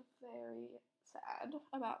was very sad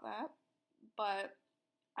about that, but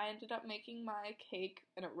I ended up making my cake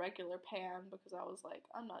in a regular pan because I was like,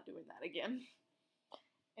 I'm not doing that again.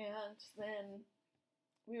 And then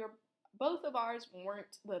both of ours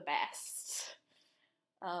weren't the best.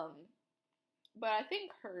 But I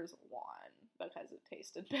think hers won because it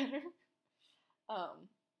tasted better.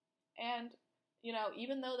 And,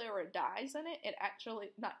 even though there were dyes in it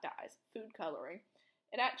actually, not dyes, food coloring,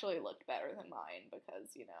 it actually looked better than mine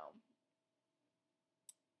because,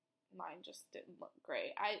 mine just didn't look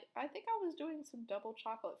great. I think I was doing some double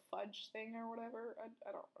chocolate fudge thing or whatever.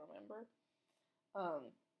 I don't remember.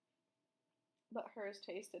 But hers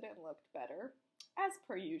tasted and looked better, as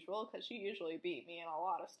per usual, because she usually beat me in a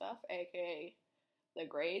lot of stuff, aka the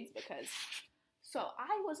grades, so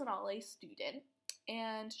I was an all-A student,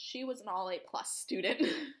 and she was an all-A plus student.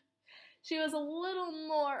 She was a little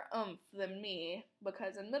more oomph than me,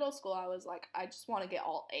 because in middle school I was like, I just want to get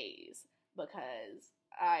all A's, because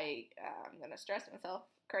I'm going to stress myself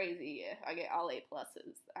crazy if I get all A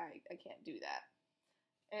pluses. I can't do that.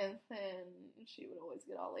 And then she would always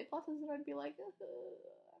get all A pluses, and I'd be like, I'm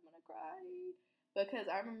gonna cry. Because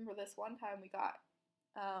I remember this one time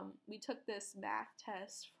we took this math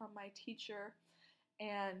test from my teacher,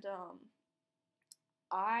 and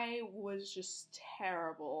I was just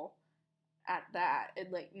terrible at that.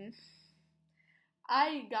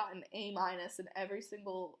 I got an A minus in every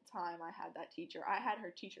single time I had that teacher. I had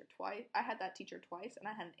that teacher twice, and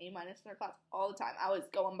I had an A minus in her class all the time. I was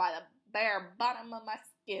going by the bare bottom of my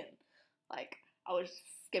skin. Like, I was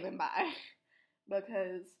skimming by.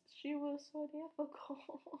 Because she was so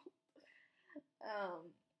difficult.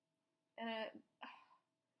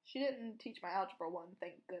 She didn't teach my Algebra 1,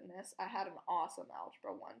 thank goodness. I had an awesome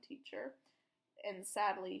Algebra 1 teacher. And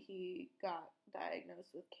sadly, he got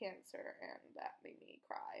diagnosed with cancer, and that made me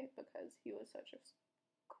cry because he was such a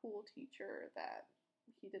cool teacher that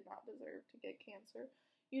he did not deserve to get cancer.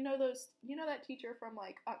 You know that teacher from,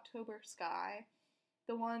 like, October Sky?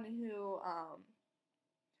 The one who,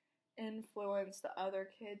 influenced the other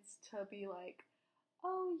kids to be like,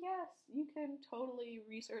 oh yes, you can totally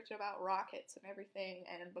research about rockets and everything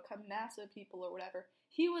and become NASA people or whatever.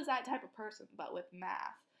 He was that type of person, but with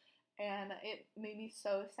math. And it made me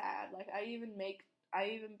so sad. Like, I even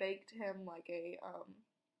baked him, like,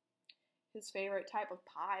 his favorite type of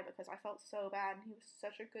pie because I felt so bad, and he was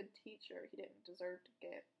such a good teacher. He didn't deserve to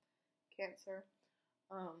get cancer.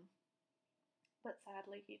 But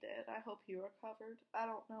sadly he did. I hope he recovered. I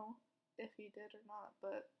don't know if he did or not,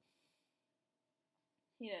 but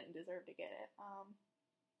he didn't deserve to get it.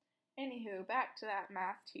 Anywho, back to that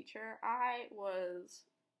math teacher. I was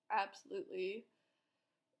absolutely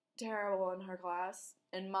terrible in her class,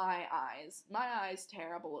 in my eyes. My eyes,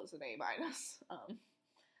 terrible is an A minus.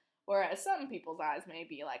 Whereas some people's eyes may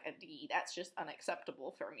be like a D. That's just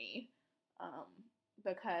unacceptable for me.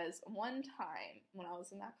 Because one time when I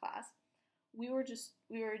was in that class, we were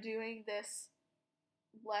doing this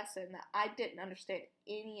lesson that I didn't understand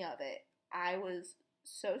any of it. I was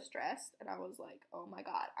so stressed, and I was like, oh my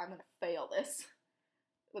god, I'm gonna fail this.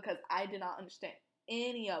 Because I did not understand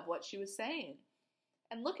any of what she was saying.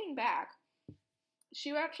 And looking back,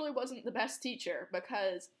 she actually wasn't the best teacher,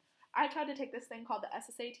 because I tried to take this thing called the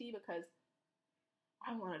SSAT because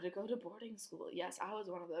I wanted to go to boarding school. Yes, I was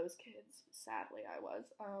one of those kids. Sadly, I was.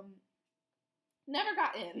 Never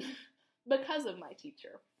got in because of my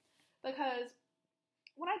teacher. Because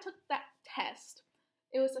when I took that test,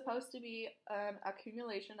 it was supposed to be an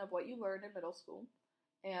accumulation of what you learned in middle school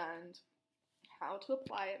and how to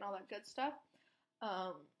apply it and all that good stuff.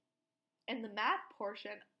 And the math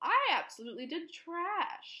portion, I absolutely did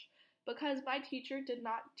trash because my teacher did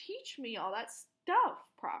not teach me all that stuff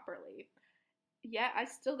properly. Yet I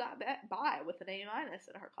still got by with an A- in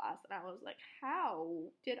her class, and I was like,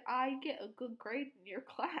 how did I get a good grade in your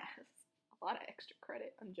class? A lot of extra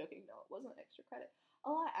credit. I'm joking, no, it wasn't extra credit. A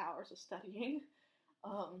lot of hours of studying.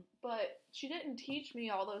 But she didn't teach me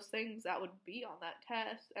all those things that would be on that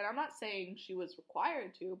test. And I'm not saying she was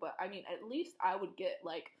required to, but I mean, at least I would get,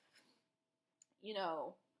 like, you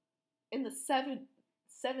know, in the 70th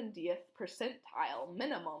percentile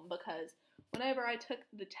minimum, because whenever I took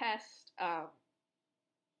the test,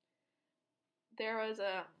 there was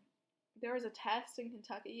a test in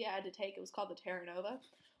Kentucky I had to take. It was called the Terra Nova.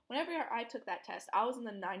 Whenever I took that test, I was in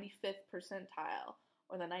the 95th percentile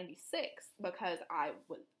or the 96th because I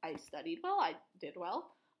studied well, I did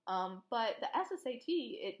well. But the SSAT,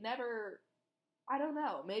 it never, I don't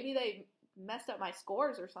know, maybe they messed up my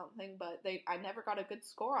scores or something, but I never got a good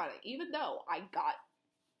score on it, even though I got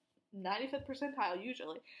 95th percentile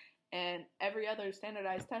usually, and every other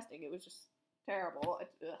standardized testing, it was just terrible.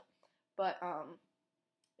 But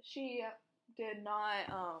she did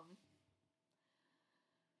not,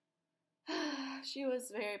 she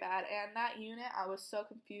was very bad, and that unit I was so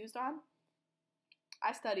confused on.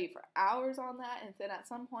 I studied for hours on that, and then at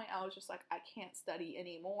some point I was just like, I can't study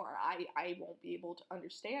anymore. I won't be able to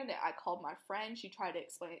understand it. I called my friend. She tried to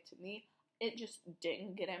explain it to me. It just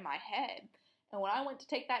didn't get in my head. And when I went to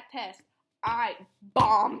take that test, I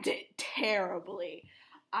bombed it terribly.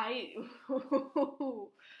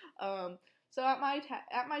 So at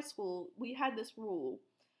my school, we had this rule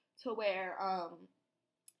to where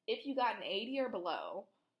if you got an 80 or below,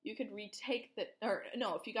 you could retake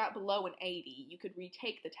if you got below an 80, you could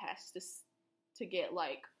retake the test to get,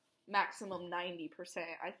 like, maximum 90%,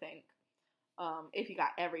 I think, if you got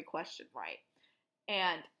every question right.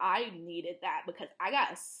 And I needed that because I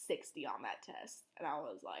got a 60 on that test. And I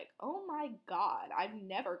was like, oh my God, I've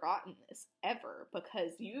never gotten this ever,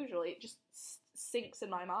 because usually it just sinks in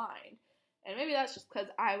my mind. And maybe that's just because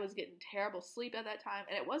I was getting terrible sleep at that time.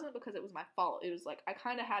 And it wasn't because it was my fault. It was like, I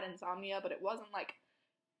kind of had insomnia, but it wasn't, like,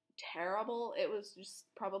 terrible. It was just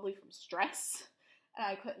probably from stress. And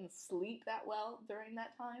I couldn't sleep that well during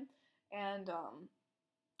that time. And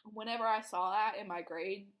whenever I saw that in my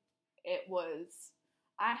grade,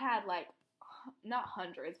 I had, like, not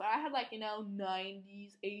hundreds, but I had, like,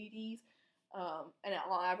 90s, 80s, and it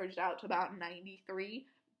all averaged out to about 93.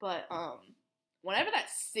 But whenever that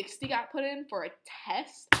 60 got put in for a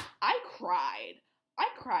test, I cried. I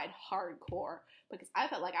cried hardcore because I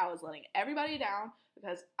felt like I was letting everybody down,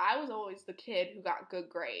 because I was always the kid who got good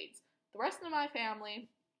grades. The rest of my family,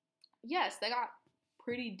 yes, they got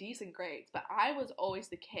pretty decent grades, but I was always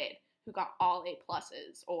the kid who got all A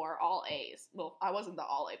pluses or all A's. Well, I wasn't the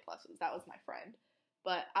all A pluses, that was my friend.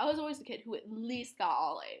 But I was always the kid who at least got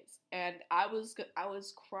all A's. And I was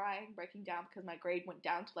crying, breaking down, because my grade went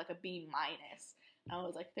down to, like, a B minus. And I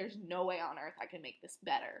was like, there's no way on earth I can make this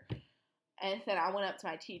better. And then I went up to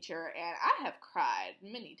my teacher, and I have cried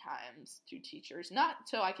many times to teachers, not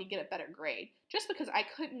so I could get a better grade, just because I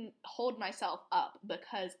couldn't hold myself up,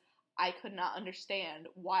 because I could not understand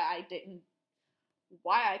why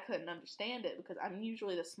I couldn't understand it, because I'm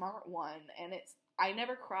usually the smart one, and I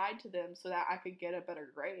never cried to them so that I could get a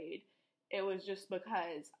better grade. It was just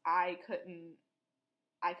because I couldn't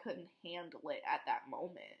handle it at that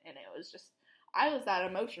moment, and it was just, I was that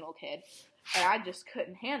emotional kid, and I just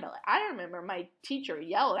couldn't handle it. I remember my teacher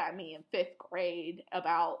yelled at me in 5th grade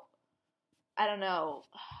about, I don't know,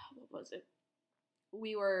 what was it?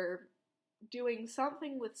 We were doing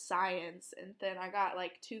something with science, and then I got,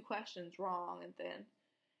 like, 2 questions wrong, and then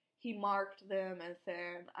he marked them, and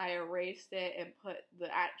then I erased it and put the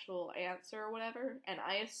actual answer or whatever, and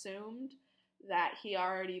I assumed that he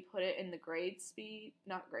already put it in the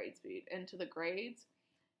into the grades,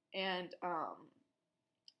 and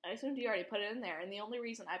I assumed he already put it in there, and the only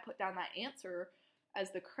reason I put down that answer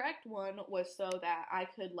as the correct one was so that I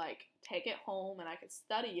could, like, take it home and I could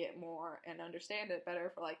study it more and understand it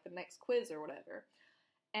better for, like, the next quiz or whatever.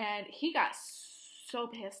 And he got so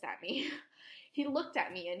pissed at me. He looked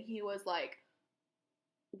at me and he was like,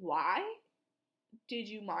 why did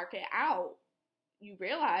you mark it out? you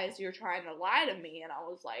realize you're trying to lie to me. And I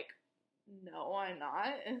was like, no, I'm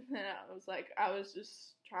not. And then I was like, I was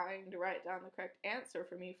just trying to write down the correct answer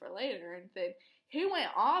for me for later. And then he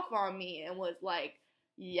went off on me and was like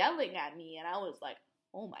yelling at me. And I was like,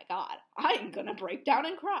 oh my God, I'm gonna break down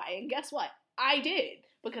and cry. And guess what? I did,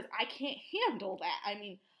 because I can't handle that. I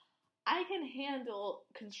mean, I can handle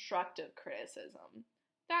constructive criticism.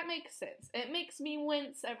 That makes sense. It makes me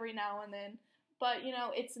wince every now and then, but you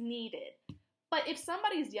know, it's needed. But if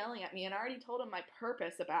somebody's yelling at me and I already told them my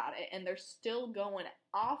purpose about it and they're still going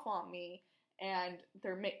off on me and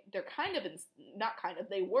they're kind of,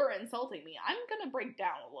 they were insulting me, I'm going to break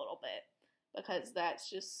down a little bit, because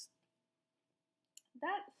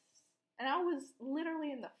and I was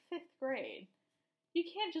literally in the 5th grade. You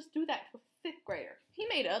can't just do that to a 5th grader. He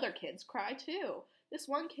made other kids cry too. This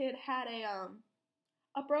one kid had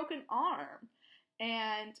a broken arm,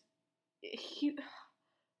 and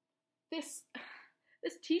this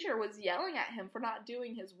teacher was yelling at him for not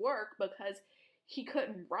doing his work because he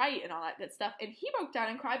couldn't write and all that good stuff, and he broke down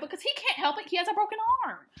and cried because he can't help it. He has a broken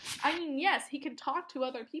arm. I mean, yes, he can talk to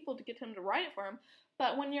other people to get him to write it for him,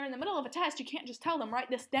 but when you're in the middle of a test, you can't just tell them, write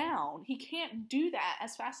this down. He can't do that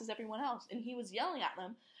as fast as everyone else, and he was yelling at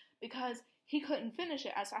them because he couldn't finish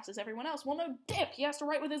it as fast as everyone else. Well, no dip, he has to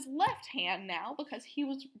write with his left hand now because he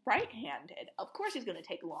was right-handed. Of course he's going to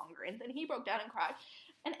take longer, and then he broke down and cried,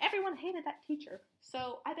 and everyone hated that teacher.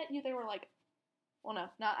 So I bet you there were like, well, no,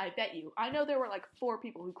 not I bet you. I know there were like 4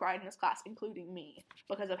 people who cried in this class, including me,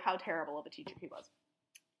 because of how terrible of a teacher he was.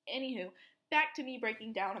 Anywho, back to me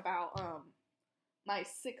breaking down about my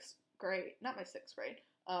 6th grade, not my 6th grade,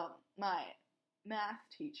 my math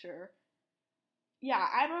teacher. Yeah,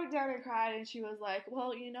 I broke down and cried, and she was like,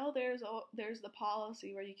 well, you know, there's the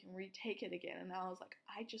policy where you can retake it again. And I was like,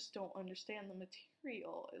 I just don't understand the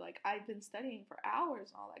material. Like, I've been studying for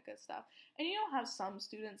hours and all that good stuff. And you know how some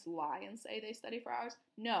students lie and say they study for hours?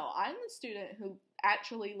 No, I'm the student who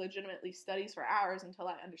actually legitimately studies for hours until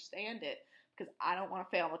I understand it, because I don't want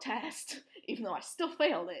to fail a test, even though I still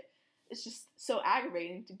failed it. It's just so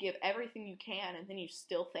aggravating to give everything you can and then you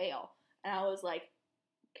still fail. And I was like,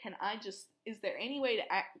 is there any way to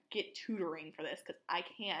get tutoring for this? Because I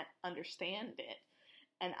can't understand it.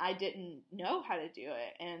 And I didn't know how to do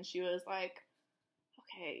it. And she was like,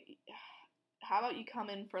 okay, how about you come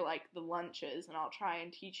in for like the lunches and I'll try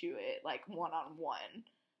and teach you it like one-on-one.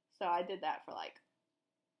 So I did that for like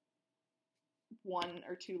 1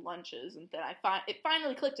 or 2 lunches. And then it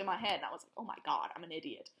finally clicked in my head and I was like, oh my God, I'm an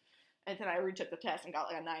idiot. And then I retook the test and got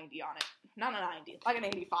like a 90 on it. Not a 90, like an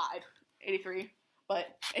 85, 83. But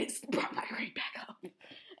it's brought my grade back up.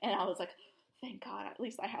 And I was like, thank God, at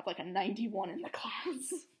least I have like a 91 in the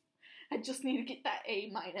class. I just need to get that A-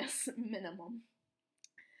 minimum.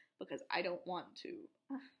 Because I don't want to.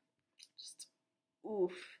 Just,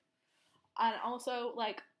 oof. And also,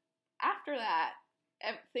 like, after that,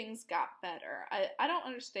 things got better. I don't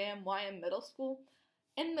understand why in middle school,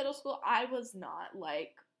 I was not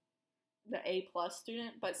like the A+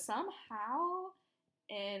 student, but somehow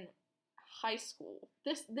in high school,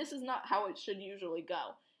 this is not how it should usually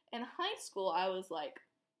go. In high school, I was like,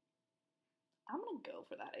 I'm gonna go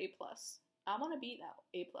for that A+. I want to be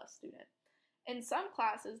that A+ student. In some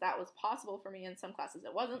classes, that was possible for me. In some classes,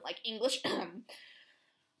 it wasn't. Like English,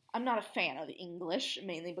 I'm not a fan of English,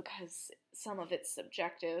 mainly because some of it's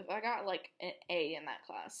subjective. I got like an A in that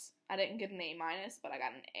class. I didn't get an A-, but I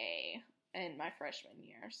got an A in my freshman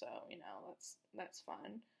year, so, you know, that's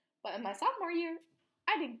fun. But in my sophomore year,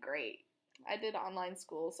 I did great. I did online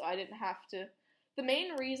school, so I didn't have to. The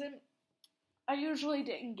main reason I usually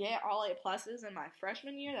didn't get all A+ in my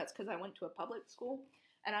freshman year, that's because I went to a public school.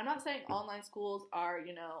 And I'm not saying online schools are,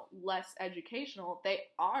 you know, less educational. They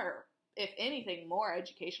are, if anything, more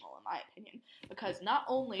educational in my opinion. Because not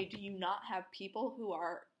only do you not have people who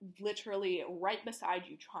are literally right beside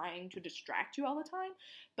you trying to distract you all the time,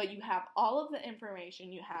 but you have all of the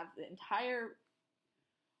information, you have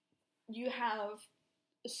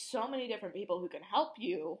so many different people who can help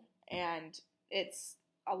you, and it's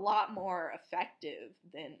a lot more effective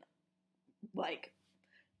than, like,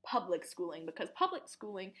 public schooling. Because public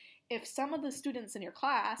schooling, if some of the students in your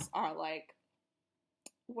class are like,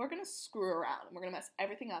 we're going to screw around and we're going to mess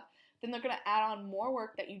everything up, then they're going to add on more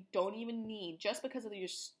work that you don't even need just because of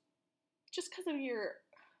your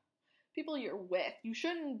people you're with. You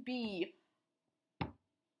shouldn't be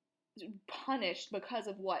punished because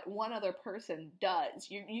of what one other person does.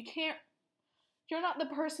 You're not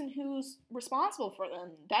the person who's responsible for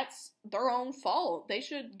them. That's their own fault. They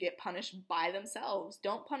should get punished by themselves.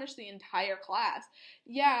 Don't punish the entire class.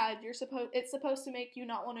 Yeah, it's supposed to make you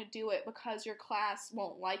not want to do it because your class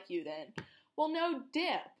won't like you then. Well, no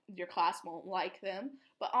dip. Your class won't like them,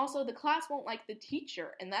 but also the class won't like the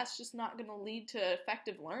teacher, and that's just not going to lead to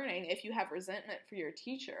effective learning if you have resentment for your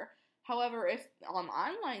teacher. However, if on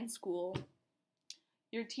online school,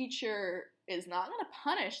 your teacher is not going to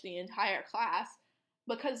punish the entire class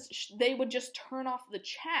because they would just turn off the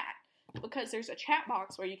chat, because there's a chat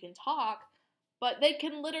box where you can talk, but they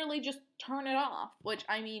can literally just turn it off, which,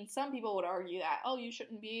 I mean, some people would argue that, oh, you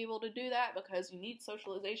shouldn't be able to do that because you need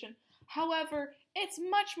socialization. However, it's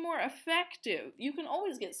much more effective. You can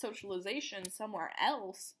always get socialization somewhere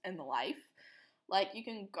else in life. Like, you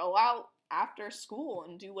can go out after school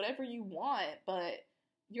and do whatever you want, but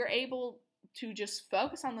you're able to just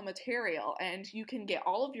focus on the material, and you can get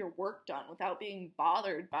all of your work done without being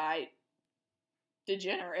bothered by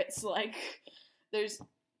degenerates. Like, there's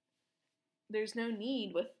no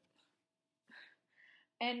need with,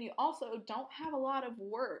 and you also don't have a lot of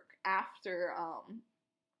work after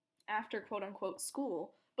quote unquote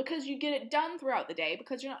school, because you get it done throughout the day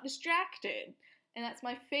because you're not distracted. And that's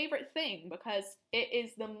my favorite thing, because it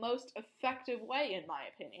is the most effective way, in my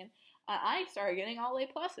opinion. I started getting all A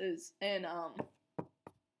pluses in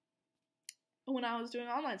when I was doing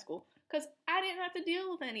online school, because I didn't have to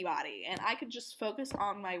deal with anybody, and I could just focus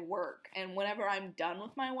on my work. And whenever I'm done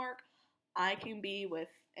with my work, I can be with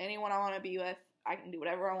anyone I want to be with. I can do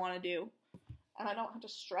whatever I want to do, and I don't have to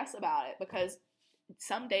stress about it, because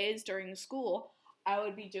some days during school, I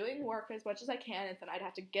would be doing work as much as I can, and then I'd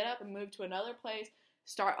have to get up and move to another place,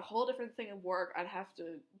 start a whole different thing of work. I'd have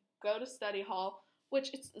to go to study hall,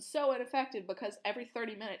 which is so ineffective, because every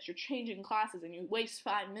 30 minutes you're changing classes and you waste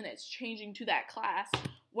 5 minutes changing to that class.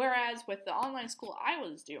 Whereas with the online school I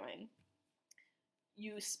was doing,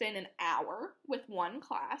 you spend an hour with one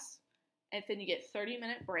class, and then you get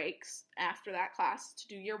 30-minute breaks after that class to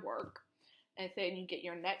do your work, and then you get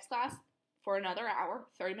your next class for another hour,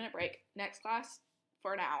 30-minute break, next class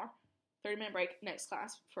for an hour, 30-minute break, next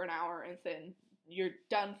class for an hour, and then you're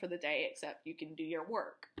done for the day, except you can do your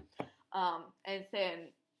work. And then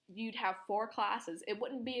you'd have 4 classes. It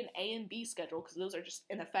wouldn't be an A and B schedule, because those are just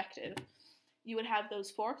ineffective. You would have those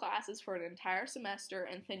 4 classes for an entire semester,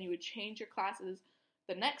 and then you would change your classes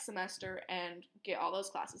the next semester and get all those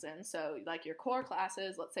classes in. So, like your core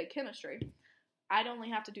classes, let's say chemistry, I'd only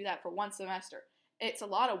have to do that for 1 semester. It's a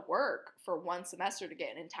lot of work for 1 semester to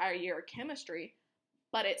get an entire year of chemistry,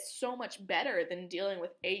 but it's so much better than dealing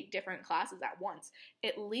with 8 different classes at once.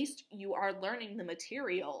 At least you are learning the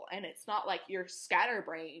material, and it's not like you're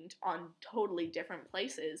scatterbrained on totally different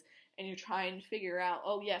places, and you're trying to figure out,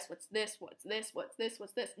 oh yes, what's this, what's this, what's this,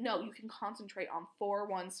 what's this. No, you can concentrate on 4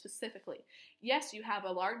 ones specifically. Yes, you have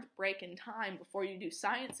a large break in time before you do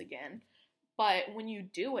science again, but when you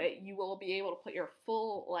do it, you will be able to put your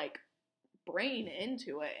full, brain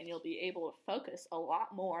into it, and you'll be able to focus a lot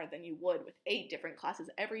more than you would with 8 different classes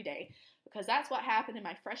every day, because that's what happened in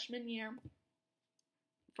my freshman year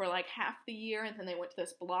for half the year, and then they went to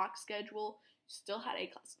this block schedule. Still had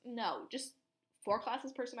 8 classes. No, just 4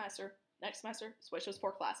 classes per semester. Next semester, switch those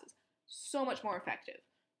 4 classes. So much more effective.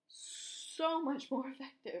 So much more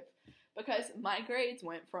effective, because my grades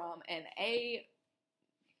went from an A,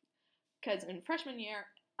 because in freshman year,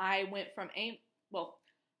 I went from 8th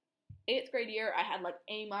grade year, I had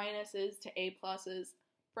A minuses to A pluses.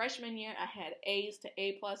 Freshman year, I had A's to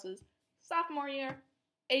A pluses. Sophomore year,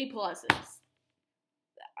 A pluses.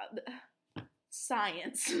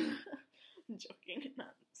 Science. I'm joking,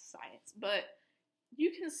 not science. But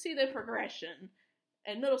you can see the progression.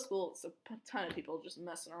 In middle school, it's a ton of people just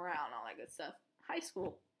messing around, all that good stuff. High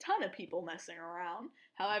school, ton of people messing around.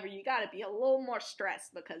 However, you gotta be a little more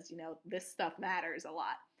stressed, because, this stuff matters a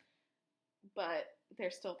lot. But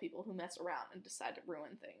there's still people who mess around and decide to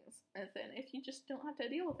ruin things. And then if you just don't have to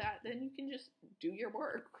deal with that, then you can just do your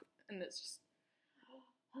work. And it's just,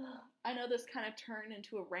 I know this kind of turned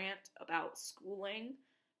into a rant about schooling,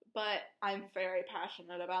 but I'm very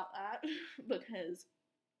passionate about that, because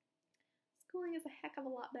schooling is a heck of a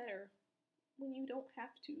lot better when you don't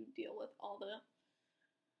have to deal with all the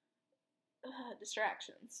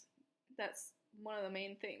distractions. That's one of the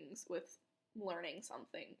main things with learning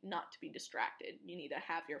something, not to be distracted. You need to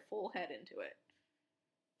have your full head into it.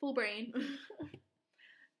 Full brain.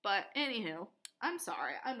 But anywho, I'm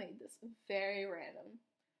sorry. I made this very random.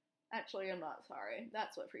 Actually, I'm not sorry.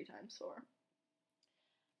 That's what free time's for.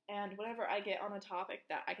 And whenever I get on a topic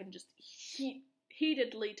that I can just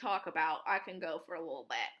heatedly talk about, I can go for a little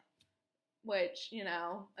bit. Which,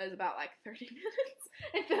 is about 30 minutes.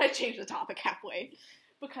 And then I change the topic halfway.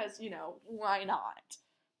 Because, why not?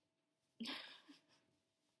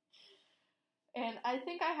 And I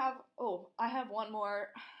think I have one more.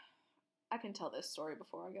 I can tell this story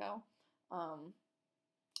before I go.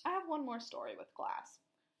 I have one more story with glass.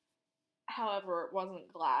 However, it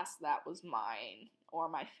wasn't glass that was mine or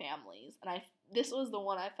my family's, and this was the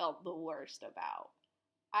one I felt the worst about.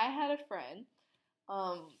 I had a friend,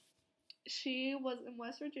 she was in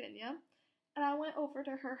West Virginia, and I went over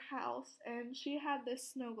to her house, and she had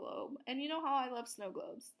this snow globe, and you know how I love snow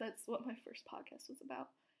globes, that's what my first podcast was about,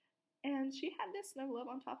 and she had this snow globe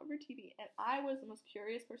on top of her TV, and I was the most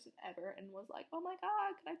curious person ever, and was like, oh my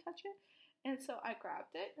god, can I touch it? And so I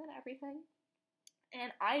grabbed it and everything,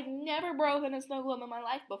 and I'd never broken a snow globe in my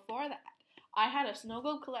life before that. I had a snow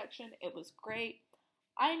globe collection, it was great,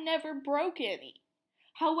 I never broke any.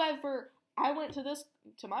 However, I went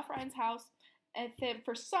to my friend's house, and then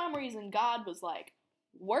for some reason God was like,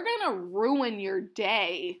 we're gonna ruin your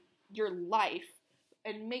day, your life,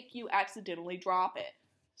 and make you accidentally drop it.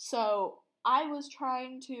 So I was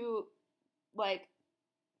trying to, like,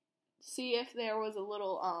 see if there was a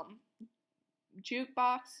little,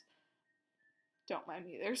 jukebox. Don't mind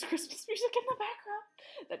me, there's Christmas music in the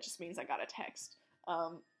background. That just means I got a text.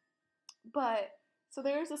 But, so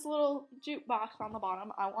there's this little jukebox on the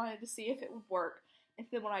bottom. I wanted to see if it would work. And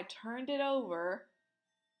then when I turned it over,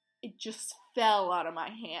 it just fell out of my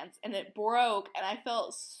hands. And it broke. And I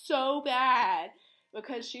felt so bad.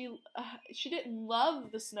 Because she didn't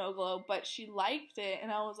love the snow globe, but she liked it. And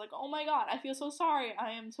I was like, oh my god, I feel so sorry.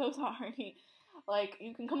 I am so sorry. Like,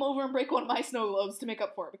 you can come over and break one of my snow globes to make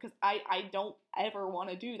up for it, because I don't ever want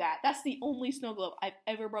to do that. That's the only snow globe I've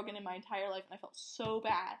ever broken in my entire life, and I felt so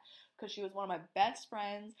bad, because she was one of my best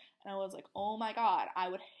friends, and I was like, oh my god, I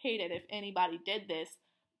would hate it if anybody did this,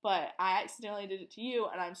 but I accidentally did it to you,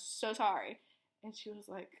 and I'm so sorry. And she was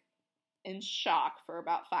like, in shock for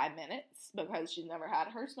about 5 minutes, because she'd never had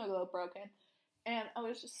her snow globe broken, and I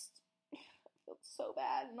was just, I felt so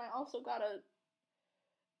bad, and I also got a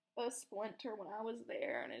splinter when I was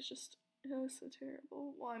there, and it was so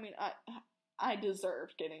terrible. Well, I mean, I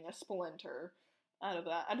deserved getting a splinter out of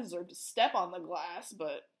that. I deserved to step on the glass,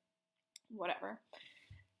 but whatever.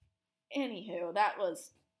 Anywho, that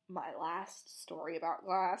was my last story about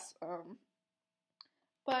glass.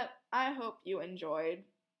 But I hope you enjoyed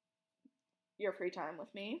your free time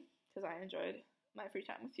with me, because I enjoyed my free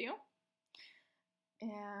time with you.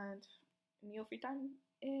 And mio free time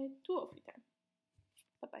e tuo free time.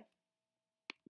 Bye bye.